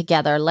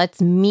together.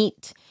 Let's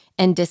meet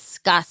and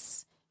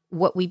discuss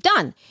what we've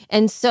done.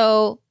 And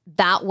so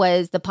that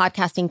was the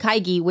podcasting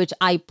kaigi, which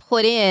I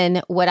put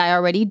in what I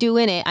already do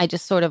in it. I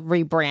just sort of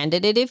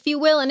rebranded it, if you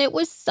will. And it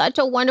was such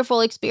a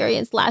wonderful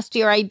experience. Last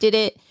year I did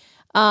it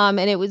and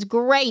it was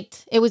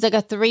great. It was like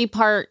a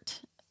 3-part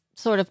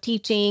sort of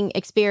teaching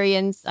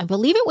experience. I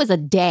believe it was a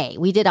day.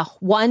 We did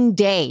one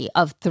day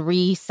of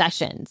 3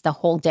 sessions, the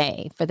whole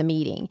day for the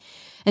meeting.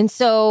 And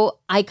so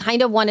I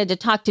kind of wanted to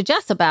talk to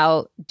Jess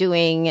about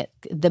doing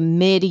the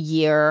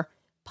mid-year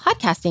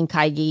podcasting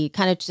kaigi,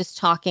 kind of just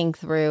talking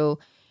through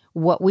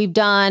what we've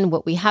done,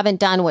 what we haven't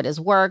done, what has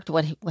worked,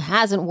 what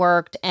hasn't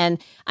worked.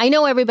 And I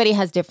know everybody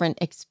has different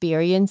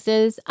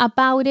experiences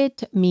about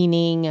it,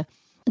 meaning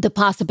the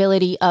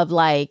possibility of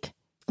like,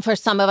 for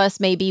some of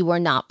us, maybe we're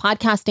not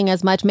podcasting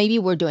as much. Maybe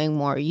we're doing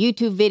more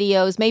YouTube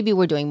videos. Maybe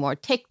we're doing more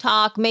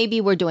TikTok.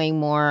 Maybe we're doing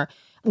more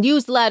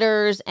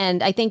newsletters.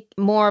 And I think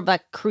more of a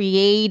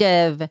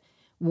creative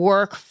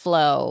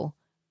workflow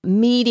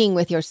meeting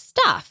with your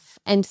stuff.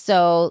 And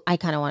so I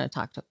kind of want to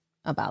talk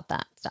about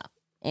that stuff.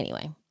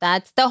 Anyway,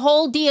 that's the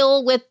whole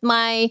deal with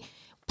my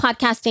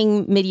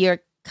podcasting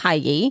mid-year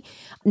kaigi.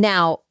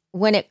 Now,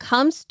 when it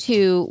comes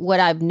to what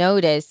I've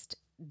noticed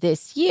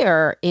this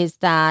year is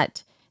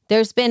that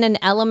there's been an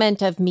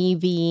element of me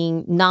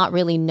being not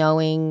really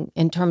knowing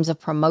in terms of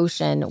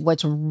promotion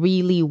what's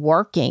really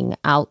working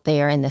out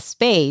there in the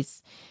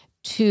space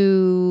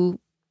to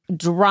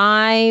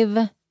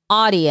drive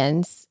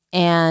audience.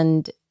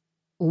 And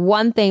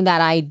one thing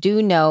that I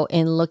do know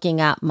in looking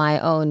at my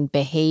own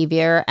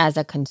behavior as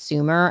a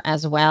consumer,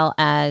 as well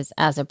as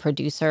a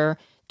producer,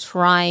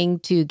 trying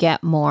to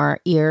get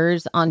more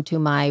ears onto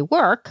my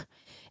work,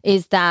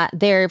 is that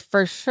there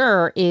for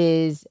sure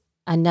is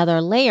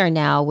another layer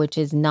now, which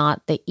is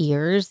not the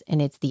ears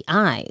and it's the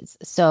eyes.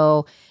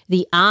 So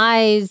the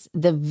eyes,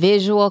 the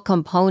visual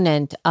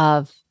component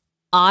of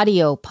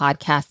audio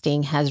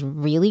podcasting has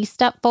really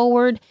stepped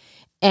forward.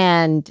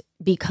 And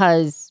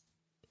because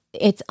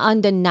it's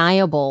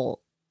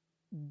undeniable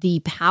the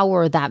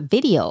power that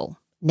video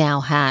now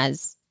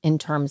has in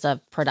terms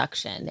of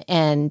production.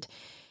 And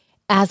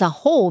as a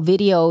whole,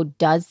 video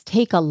does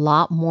take a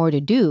lot more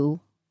to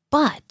do,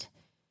 but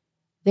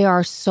there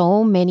are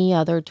so many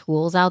other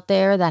tools out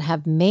there that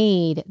have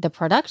made the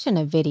production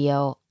of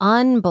video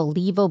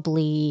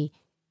unbelievably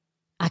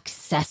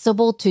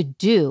accessible to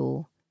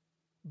do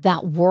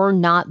that were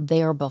not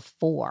there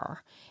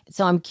before.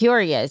 So I'm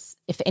curious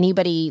if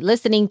anybody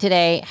listening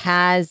today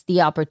has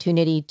the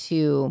opportunity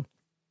to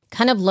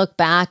kind of look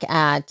back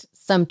at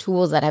some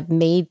tools that have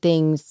made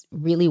things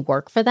really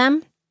work for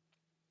them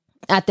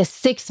at the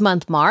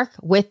 6-month mark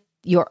with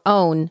your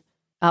own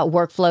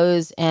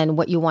workflows and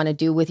what you want to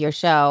do with your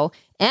show.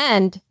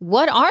 And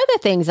what are the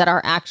things that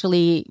are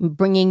actually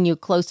bringing you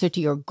closer to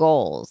your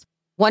goals?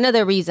 One of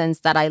the reasons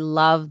that I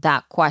love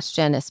that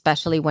question,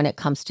 especially when it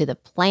comes to the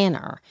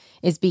planner,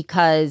 is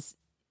because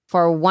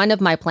for one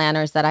of my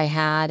planners that I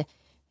have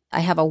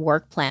a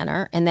work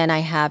planner, and then I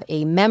have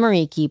a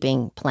memory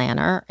keeping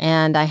planner,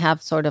 and I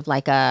have sort of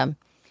like a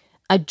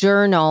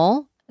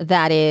journal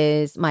that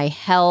is my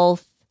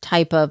health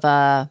type of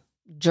a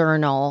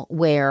journal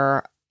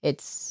where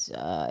it's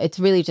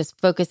really just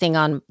focusing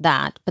on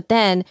that. But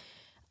then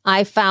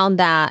I found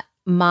that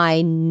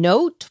my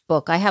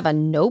notebook, I have a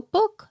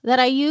notebook that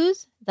I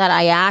use that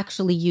I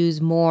actually use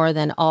more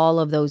than all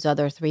of those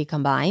other three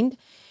combined.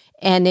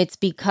 And it's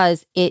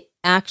because it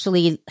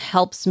actually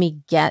helps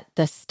me get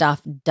the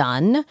stuff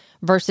done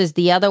versus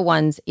the other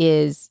ones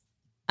is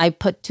I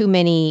put too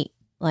many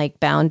like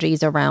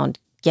boundaries around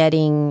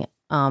getting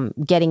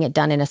it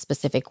done in a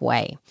specific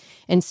way.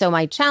 And so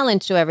my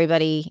challenge to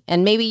everybody,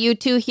 and maybe you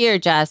too here,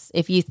 Jess,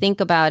 if you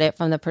think about it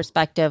from the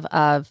perspective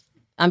of,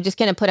 I'm just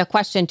going to put a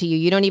question to you.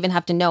 You don't even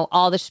have to know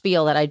all the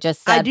spiel that I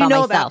just said. I do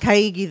know about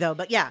Kaigi though,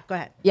 but yeah, go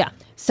ahead. Yeah.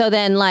 So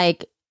then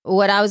like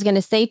what I was going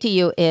to say to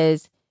you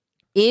is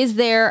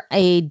there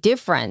a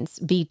difference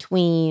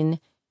between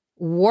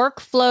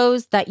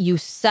workflows that you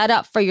set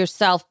up for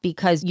yourself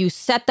because you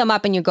set them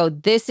up and you go,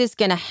 this is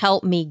going to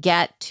help me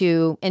get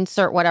to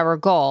insert whatever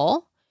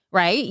goal,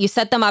 right? You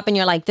set them up and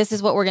you're like, this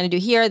is what we're going to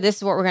do here. This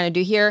is what we're going to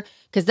do here,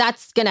 because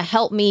that's going to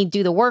help me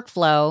do the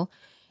workflow.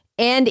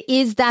 And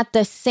is that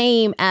the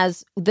same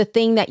as the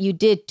thing that you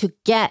did to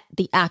get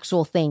the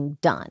actual thing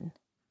done?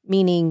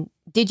 Meaning,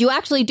 did you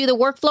actually do the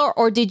workflow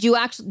or did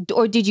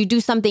you do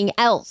something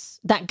else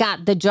that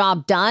got the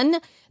job done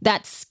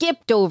that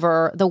skipped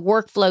over the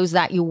workflows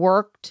that you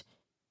worked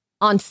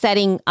on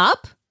setting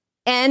up?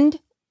 And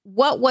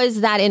what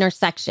was that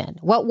intersection?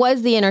 What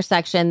was the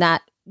intersection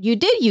that you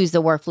did use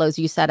the workflows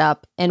you set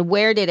up, and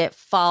where did it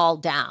fall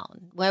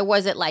down? Where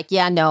was it like,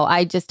 yeah, no,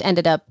 I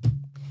ended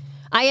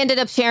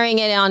up sharing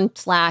it on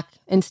Slack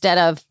instead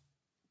of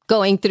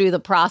going through the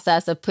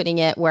process of putting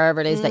it wherever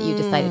it is that you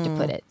decided to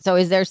put it. So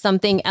is there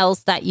something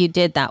else that you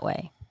did that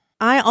way?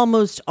 I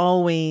almost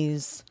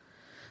always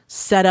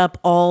set up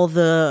all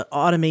the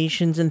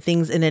automations and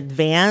things in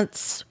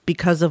advance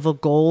because of a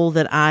goal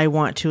that I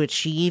want to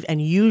achieve.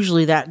 And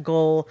usually that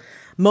goal,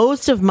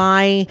 most of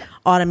my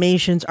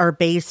automations are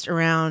based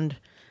around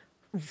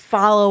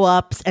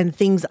follow-ups and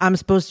things I'm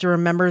supposed to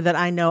remember that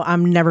I know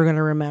I'm never going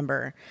to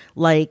remember,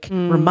 like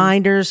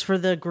reminders for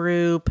the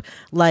group,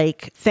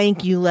 like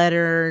thank you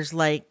letters,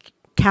 like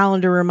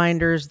calendar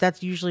reminders.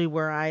 That's usually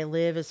where I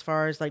live as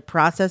far as like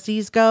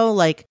processes go.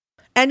 Like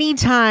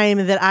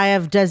anytime that I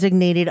have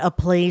designated a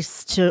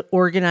place to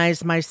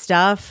organize my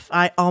stuff,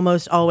 I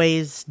almost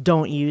always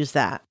don't use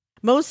that.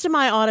 Most of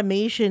my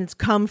automations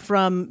come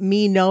from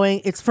me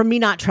knowing it's from me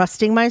not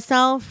trusting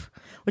myself,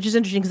 which is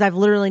interesting because I've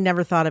literally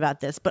never thought about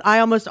this. But I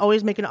almost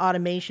always make an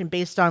automation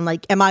based on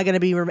like, am I going to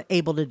be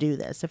able to do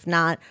this? If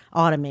not,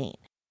 automate.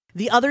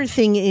 The other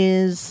thing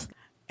is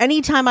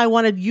anytime I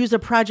want to use a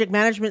project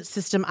management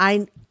system,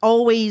 I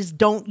always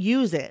don't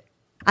use it.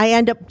 I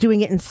end up doing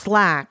it in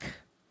Slack.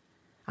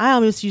 I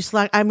almost use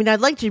Slack. I mean,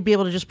 I'd like to be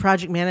able to just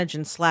project manage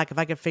in Slack if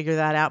I could figure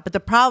that out. But the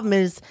problem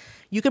is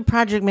you can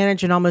project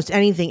manage in almost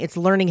anything. It's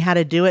learning how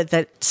to do it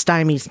that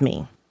stymies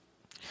me.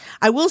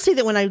 I will say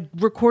that when I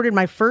recorded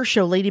my first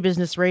show, Lady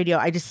Business Radio,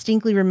 I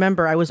distinctly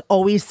remember I was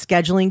always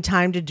scheduling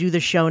time to do the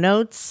show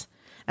notes,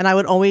 and I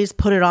would always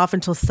put it off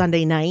until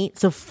Sunday night.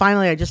 So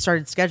finally, I just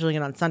started scheduling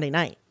it on Sunday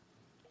night.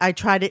 I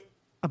tried it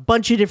a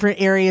bunch of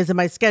different areas in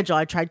my schedule.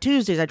 I tried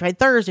Tuesdays, I tried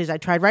Thursdays, I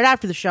tried right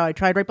after the show, I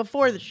tried right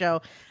before the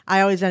show.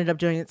 I always ended up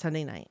doing it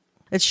Sunday night.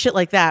 It's shit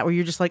like that where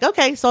you're just like,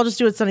 okay, so I'll just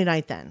do it Sunday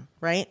night then,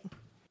 right?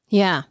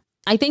 Yeah.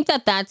 I think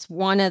that that's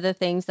one of the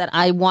things that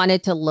I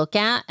wanted to look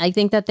at. I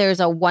think that there's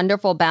a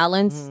wonderful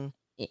balance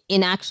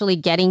in actually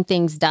getting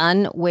things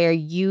done where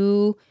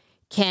you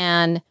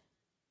can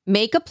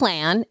make a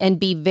plan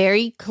and be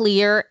very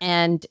clear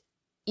and,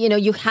 you know,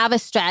 you have a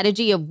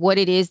strategy of what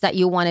it is that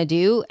you want to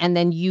do. And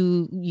then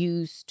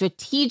you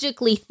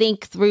strategically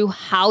think through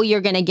how you're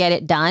going to get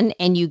it done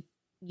and you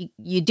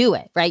do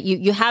it, right?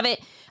 You have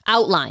it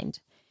outlined.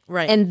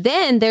 Right. And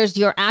then there's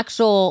your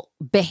actual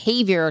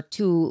behavior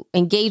to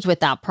engage with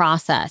that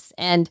process.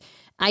 And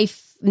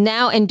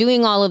now, in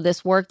doing all of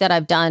this work that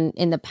I've done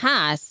in the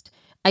past,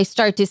 I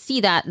start to see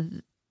that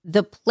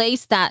the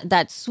place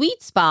that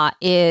sweet spot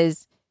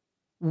is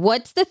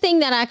what's the thing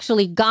that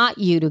actually got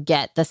you to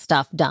get the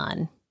stuff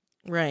done?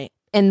 Right.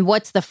 And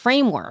what's the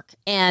framework?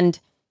 And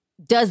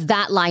does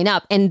that line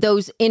up? And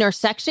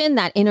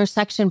that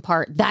intersection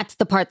part, that's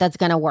the part that's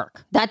going to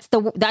work. That's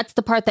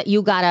the part that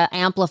you got to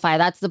amplify.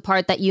 That's the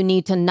part that you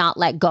need to not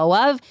let go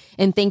of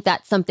and think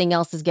that something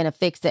else is going to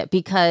fix it.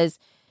 Because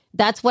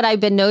that's what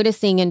I've been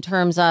noticing in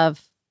terms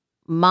of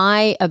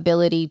my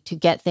ability to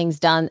get things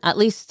done, at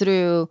least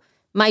through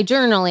my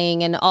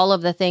journaling and all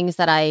of the things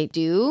that I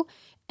do.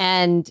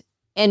 And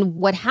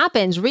what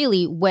happens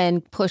really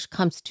when push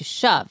comes to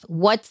shove?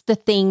 What's the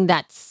thing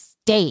that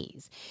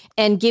stays?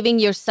 And giving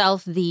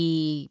yourself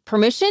the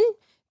permission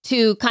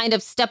to kind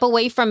of step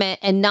away from it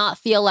and not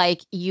feel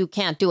like you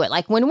can't do it.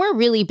 Like when we're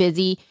really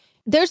busy,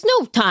 there's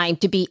no time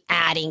to be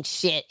adding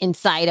shit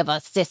inside of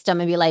a system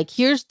and be like,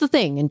 here's the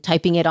thing, and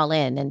typing it all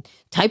in and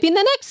typing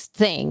the next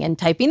thing and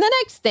typing the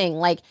next thing.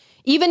 Like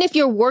even if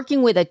you're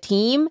working with a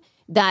team,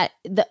 that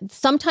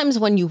sometimes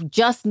when you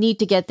just need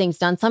to get things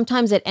done,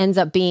 sometimes it ends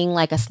up being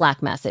like a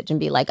Slack message and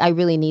be like, I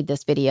really need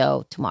this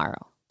video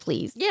tomorrow,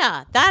 please.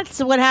 Yeah, that's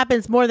what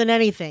happens more than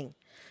anything.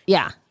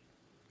 Yeah.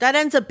 That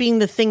ends up being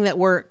the thing that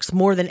works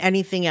more than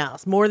anything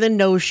else, more than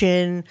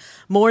Notion,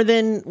 more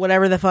than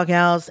whatever the fuck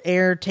else,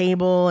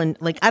 Airtable. And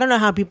like, I don't know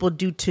how people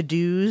do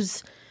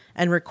to-dos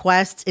and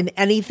requests in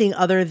anything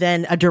other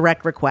than a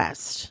direct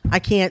request. I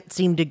can't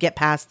seem to get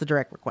past the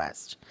direct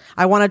request.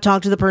 I want to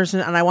talk to the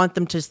person and I want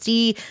them to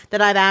see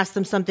that I've asked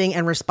them something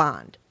and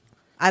respond.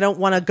 I don't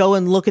want to go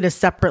and look at a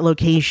separate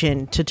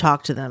location to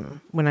talk to them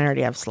when I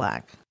already have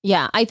Slack.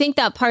 Yeah, I think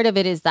that part of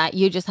it is that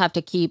you just have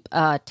to keep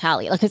a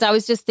tally. Because I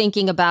was just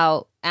thinking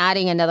about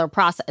adding another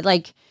process,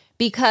 like,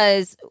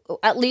 because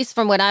at least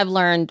from what I've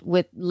learned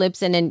with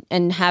Libsyn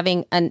and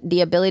having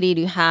the ability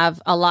to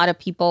have a lot of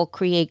people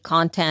create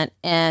content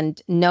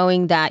and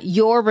knowing that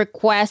your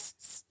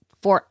requests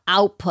for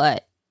output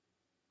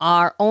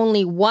are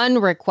only one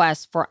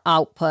request for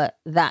output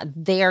that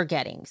they're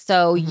getting.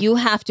 So you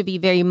have to be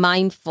very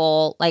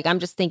mindful. Like, I'm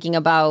just thinking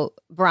about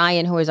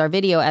Brian, who is our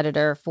video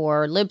editor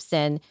for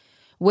Libsyn,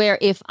 where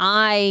if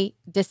I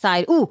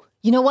decide, ooh,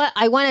 you know what?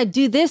 I want to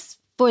do this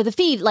for the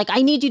feed. Like,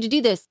 I need you to do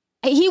this.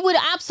 He would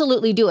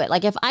absolutely do it.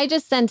 Like, if I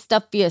just send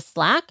stuff via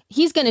Slack,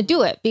 he's going to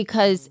do it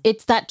because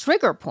it's that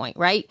trigger point,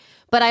 right?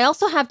 But I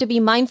also have to be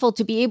mindful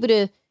to be able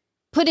to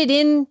put it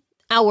in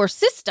our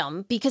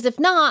system, because if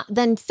not,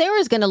 then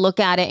Sarah's going to look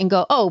at it and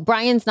go, oh,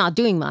 Brian's not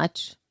doing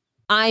much.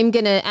 I'm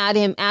going to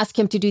ask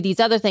him to do these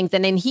other things.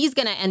 And then he's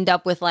going to end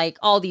up with like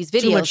all these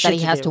videos that he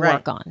has to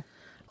work on.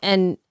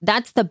 And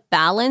that's the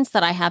balance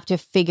that I have to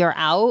figure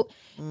out.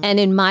 And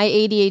in my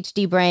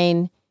ADHD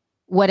brain,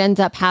 what ends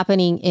up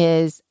happening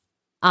is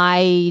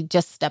I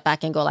just step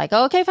back and go like,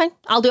 oh, okay, fine.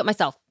 I'll do it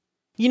myself.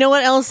 You know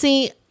what,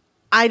 Elsie?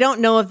 I don't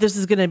know if this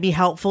is going to be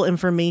helpful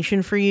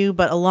information for you,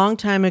 but a long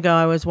time ago,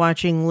 I was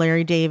watching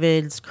Larry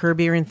David's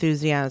Curb Your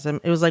Enthusiasm.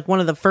 It was like one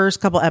of the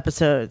first couple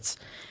episodes.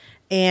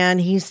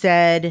 And he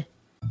said,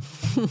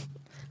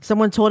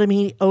 someone told him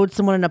he owed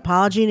someone an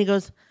apology. And he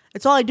goes,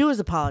 it's all I do is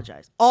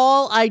apologize.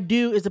 All I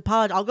do is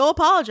apologize. I'll go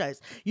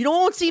apologize. You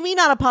won't see me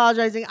not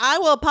apologizing. I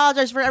will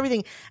apologize for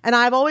everything. And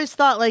I've always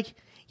thought like,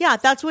 yeah,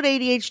 that's what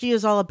ADHD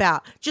is all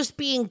about. Just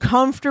being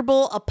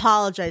comfortable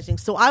apologizing.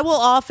 So I will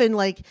often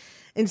like,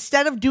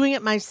 instead of doing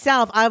it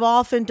myself, I've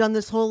often done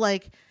this whole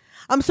like,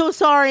 I'm so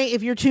sorry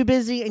if you're too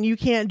busy and you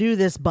can't do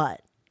this,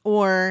 but,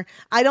 or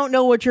I don't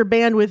know what your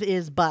bandwidth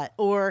is, but,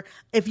 or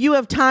if you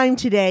have time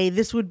today,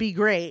 this would be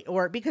great.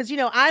 Or because, you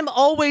know, I'm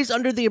always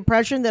under the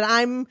impression that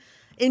I'm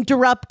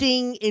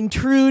interrupting,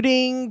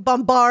 intruding,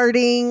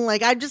 bombarding.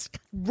 Like I just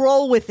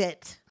roll with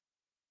it.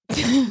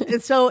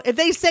 And so if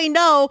they say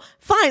no,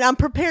 fine, I'm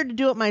prepared to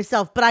do it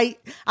myself. But I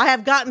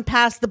have gotten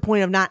past the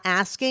point of not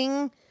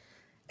asking.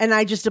 And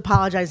I just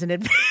apologize in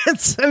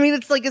advance. I mean,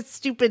 it's like a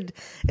stupid,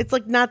 it's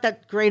like not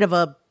that great of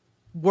a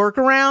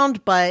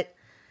workaround, but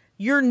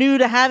you're new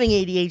to having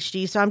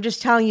ADHD. So I'm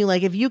just telling you,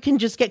 like, if you can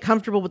just get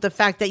comfortable with the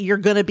fact that you're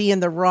going to be in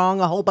the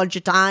wrong a whole bunch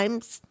of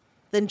times,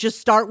 then just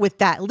start with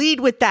that. Lead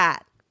with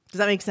that. Does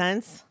that make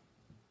sense?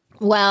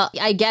 Well,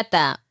 I get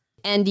that.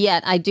 And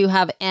yet I do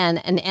have an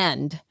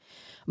end.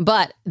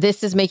 But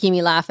this is making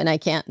me laugh and I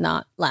can't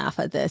not laugh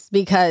at this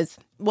because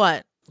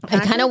what? I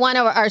kind of want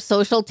our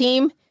social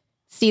team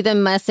see the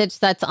message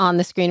that's on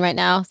the screen right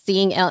now,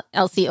 seeing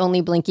Elsie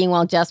only blinking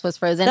while Jess was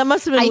frozen. That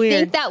must have been weird. I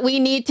think that we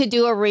need to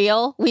do a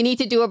reel. We need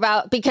to do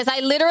about, because I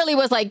literally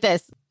was like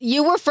this.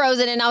 You were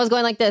frozen and I was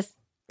going like this.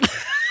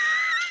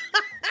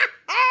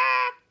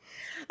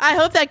 I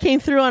hope that came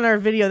through on our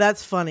video.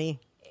 That's funny.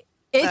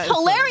 It's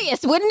hilarious.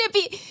 Funny. Wouldn't it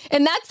be?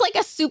 And that's like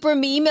a super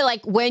meme,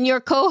 like when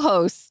your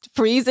co-host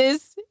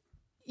freezes,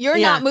 you're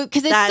not moved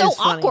because it's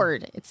so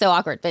awkward. It's so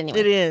awkward. But anyway.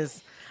 It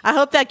is. I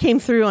hope that came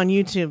through on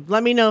YouTube.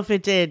 Let me know if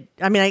it did.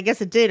 I mean, I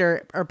guess it did,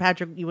 or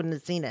Patrick, you wouldn't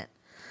have seen it.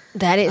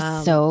 That is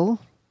so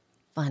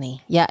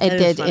funny. Yeah, it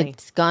did.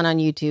 It's gone on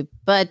YouTube.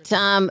 But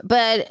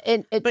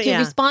to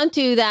respond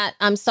to that,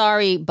 I'm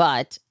sorry,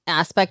 but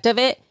aspect of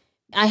it,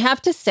 I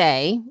have to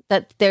say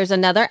that there's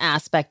another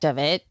aspect of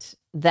it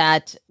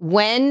that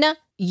when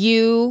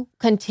you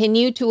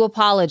continue to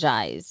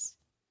apologize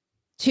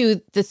to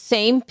the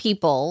same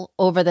people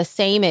over the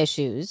same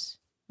issues,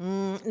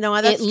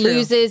 it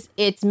loses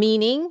its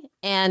meaning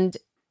and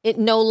it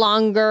no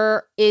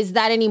longer is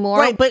that anymore.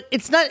 Right, but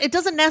it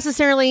doesn't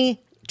necessarily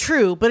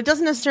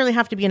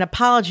have to be an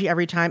apology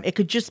every time. It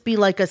could just be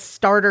like a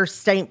starter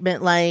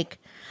statement like,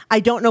 I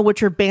don't know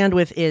what your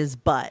bandwidth is,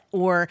 but,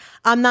 or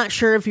I'm not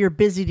sure if you're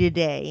busy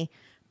today,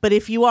 but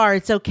if you are,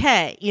 it's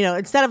okay. You know,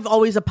 instead of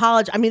always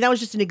apologize. I mean, that was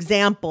just an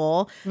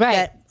example. Right.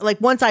 That,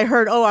 like once I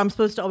heard, I'm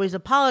supposed to always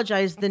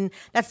apologize, then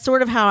that's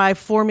sort of how I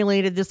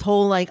formulated this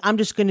whole, like, I'm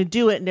just going to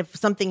do it. And if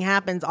something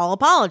happens, I'll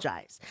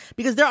apologize.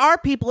 Because there are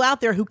people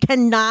out there who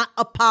cannot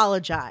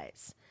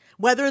apologize,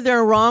 whether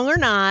they're wrong or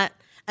not.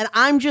 And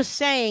I'm just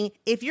saying,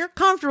 if you're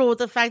comfortable with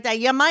the fact that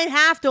you might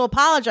have to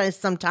apologize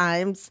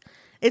sometimes,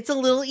 it's a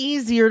little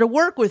easier to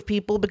work with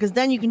people because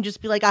then you can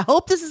just be like, I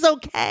hope this is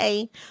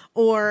okay.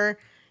 Or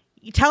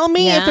you tell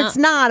me if it's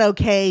not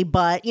okay,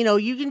 but you know,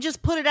 you can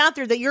just put it out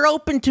there that you're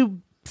open to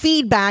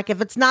feedback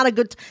if it's not a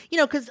good,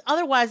 because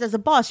otherwise as a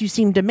boss, you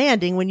seem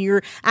demanding when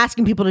you're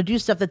asking people to do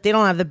stuff that they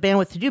don't have the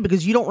bandwidth to do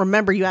because you don't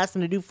remember you asked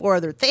them to do 4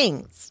 other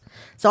things.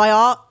 So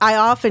I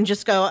often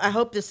just go, I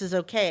hope this is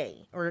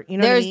okay. Or,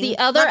 there's the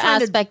other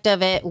aspect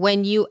of it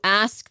when you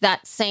ask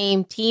that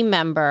same team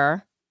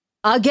member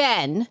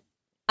again,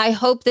 I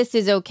hope this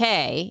is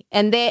okay.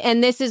 And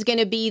this is going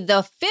to be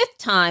the 5th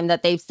time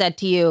that they've said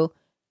to you,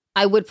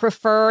 I would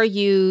prefer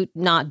you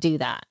not do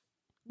that.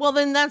 Well,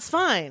 then that's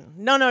fine.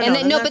 No.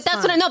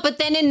 But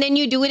then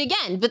you do it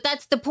again. But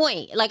that's the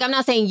point. Like, I'm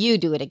not saying you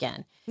do it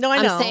again. No,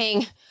 I know. I'm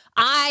saying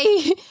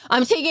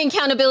I'm taking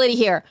accountability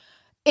here.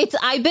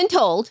 I've been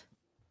told,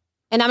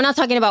 and I'm not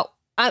talking about,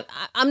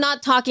 I'm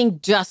not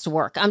talking just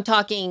work. I'm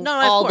talking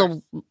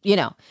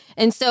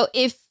and so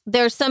if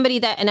there's somebody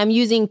that, and I'm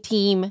using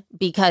team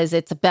because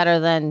it's better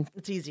than.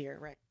 It's easier,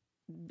 right?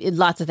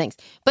 Lots of things.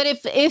 But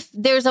if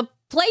there's a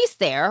place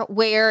there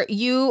where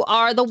you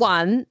are the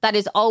one that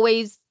is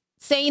always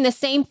saying the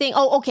same thing.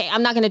 Oh, okay.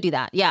 I'm not going to do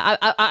that. Yeah,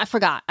 I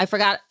forgot. I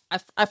forgot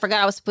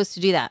I was supposed to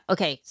do that.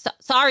 Okay.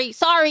 Sorry.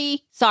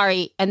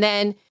 And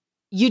then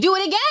you do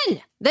it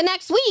again the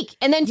next week.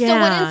 And then so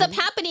what ends up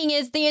happening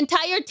is the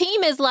entire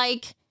team is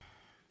like.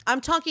 I'm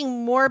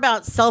talking more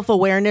about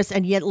self-awareness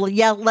and yet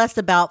less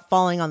about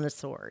falling on the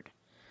sword.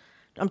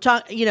 I'm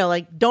talking,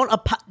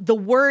 the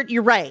word,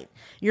 you're right.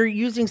 You're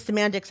using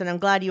semantics and I'm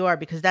glad you are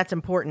because that's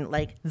important.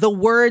 Like the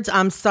words,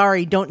 I'm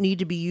sorry, don't need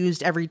to be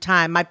used every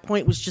time. My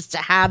point was just to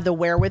have the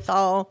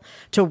wherewithal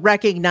to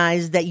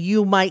recognize that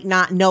you might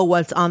not know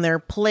what's on their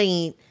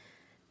plate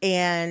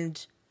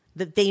and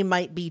that they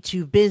might be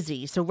too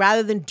busy. So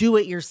rather than do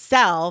it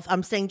yourself,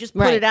 I'm saying just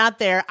put it out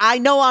there. I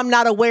know I'm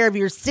not aware of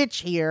your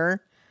sitch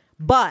here,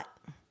 but,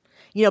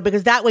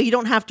 because that way you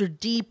don't have to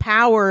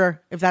depower,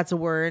 if that's a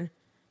word,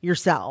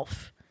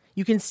 yourself.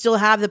 You can still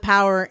have the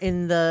power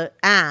in the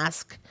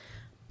ask,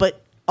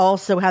 but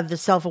also have the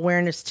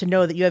self-awareness to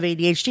know that you have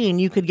ADHD and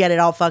you could get it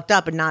all fucked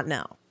up and not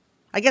know.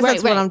 I guess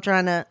that's what I'm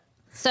trying to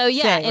say,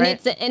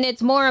 and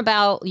it's more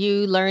about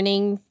you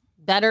learning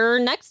better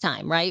next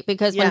time, right?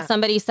 Because when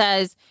somebody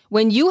says,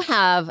 when you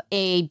have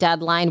a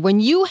deadline, when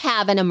you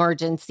have an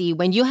emergency,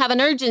 when you have an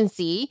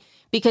urgency,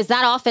 because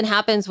that often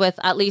happens with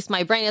at least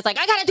my brain, it's like,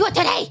 I got to do it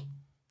today.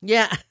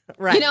 Yeah,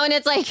 right. And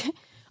it's like,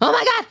 oh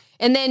my God.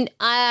 And then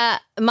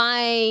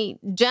my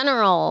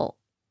general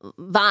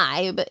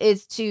vibe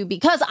is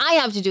because I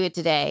have to do it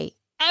today,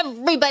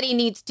 everybody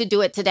needs to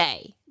do it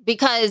today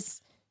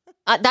because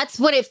that's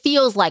what it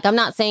feels like. I'm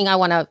not saying I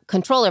want to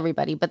control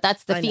everybody, but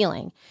that's the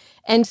feeling.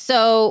 And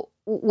so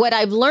what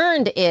I've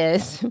learned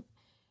is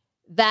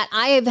that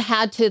I have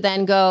had to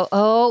then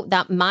go,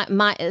 that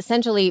my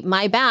essentially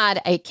my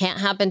bad, it can't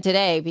happen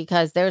today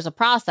because there's a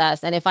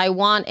process. And if I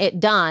want it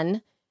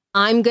done,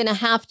 I'm going to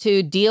have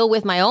to deal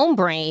with my own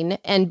brain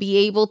and be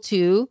able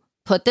to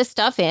put this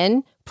stuff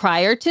in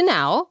prior to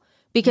now,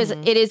 because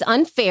it is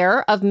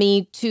unfair of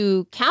me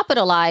to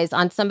capitalize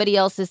on somebody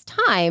else's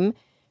time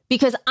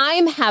because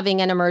I'm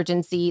having an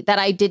emergency that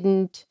I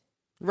didn't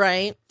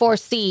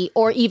foresee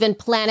or even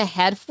plan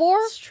ahead for.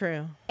 It's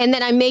true. And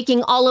then I'm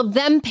making all of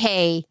them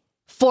pay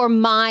for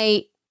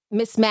my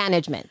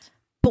mismanagement.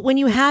 But when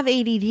you have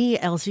ADD,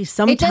 Elsie,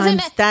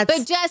 sometimes that's...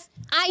 But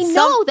I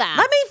know that.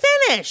 Let me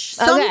finish.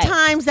 Okay.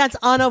 Sometimes that's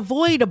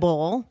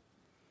unavoidable.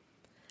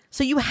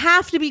 So you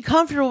have to be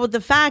comfortable with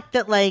the fact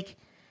that, like,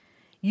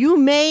 you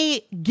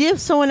may give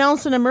someone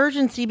else an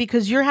emergency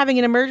because you're having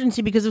an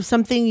emergency because of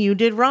something you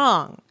did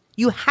wrong.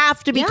 You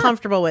have to be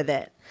comfortable with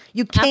it.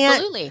 You can't...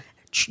 Absolutely.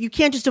 You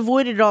can't just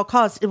avoid it at all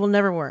costs. It will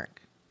never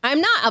work. I'm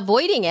not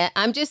avoiding it.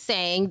 I'm just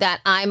saying that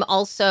I'm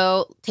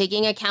also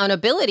taking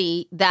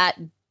accountability that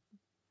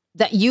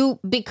you,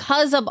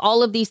 because of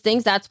all of these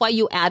things, that's why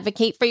you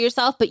advocate for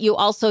yourself, but you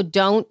also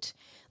don't,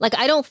 like,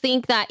 I don't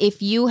think that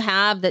if you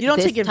have this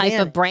type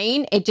of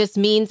brain, it just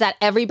means that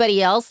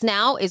everybody else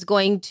now is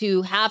going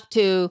to have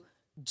to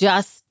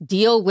just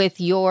deal with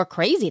your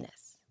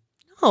craziness.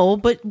 No,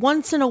 but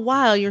once in a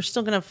while, you're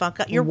still going to fuck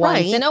up. You're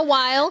right. Once in a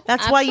while.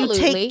 That's why you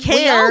take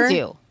care.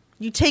 We all do.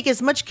 You take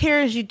as much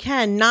care as you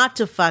can not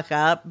to fuck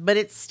up, but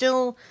it's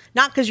still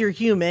not because you're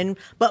human,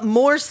 but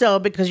more so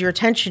because your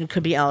attention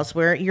could be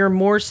elsewhere. You're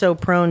more so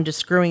prone to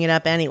screwing it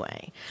up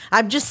anyway.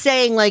 I'm just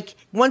saying, like,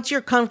 once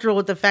you're comfortable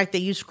with the fact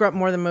that you screw up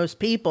more than most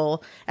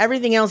people,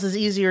 everything else is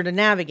easier to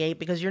navigate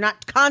because you're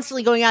not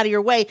constantly going out of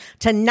your way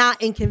to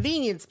not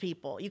inconvenience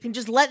people. You can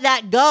just let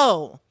that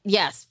go.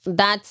 Yes,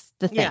 that's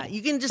the thing. Yeah,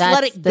 you can just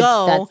let it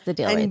go that's the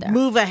deal and right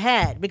move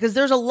ahead, because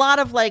there's a lot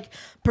of like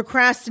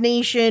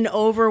procrastination,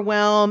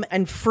 overwhelm,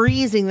 and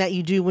freezing that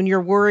you do when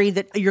you're worried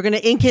that you're going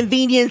to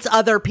inconvenience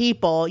other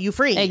people. You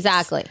freeze.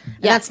 Exactly.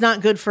 Yeah. That's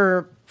not good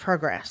for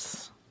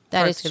progress.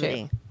 That is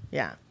true.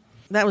 Yeah.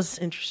 That was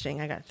interesting.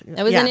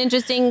 That was an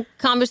interesting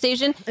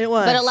conversation. It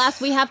was. But alas,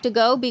 we have to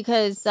go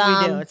because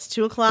we do. It's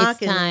 2:00. It's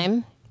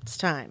time. It's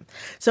time.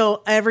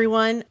 So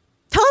everyone,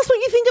 tell us what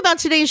you think about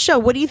today's show.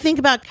 What do you think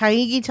about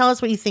Kaigi? Tell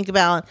us what you think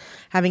about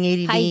having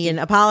ADD and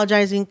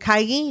apologizing.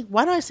 Kaigi?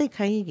 Why do I say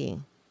Kaigi?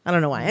 I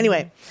don't know why.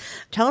 Anyway,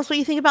 tell us what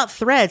you think about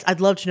Threads.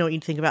 I'd love to know what you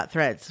think about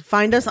Threads.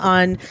 Find us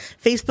on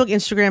Facebook,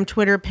 Instagram,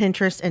 Twitter,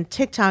 Pinterest, and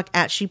TikTok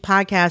at She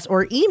Podcast,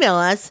 or email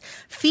us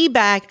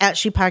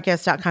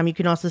feedback@shepodcast.com. You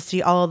can also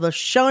see all of the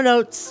show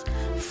notes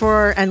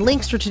and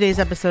links for today's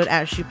episode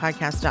at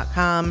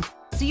shepodcast.com.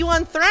 See you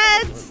on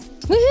Threads.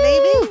 Woo-hoo!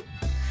 Maybe.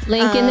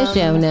 Link in the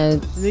show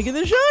notes. Link in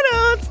the show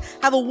notes.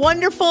 Have a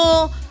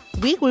wonderful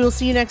week. We will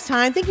see you next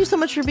time. Thank you so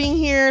much for being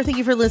here. Thank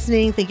you for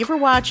listening. Thank you for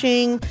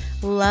watching.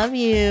 Love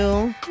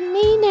you.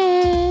 Mean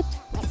it.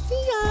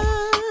 See ya.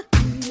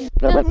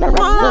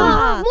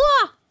 Mwah.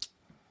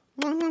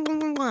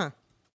 Mwah.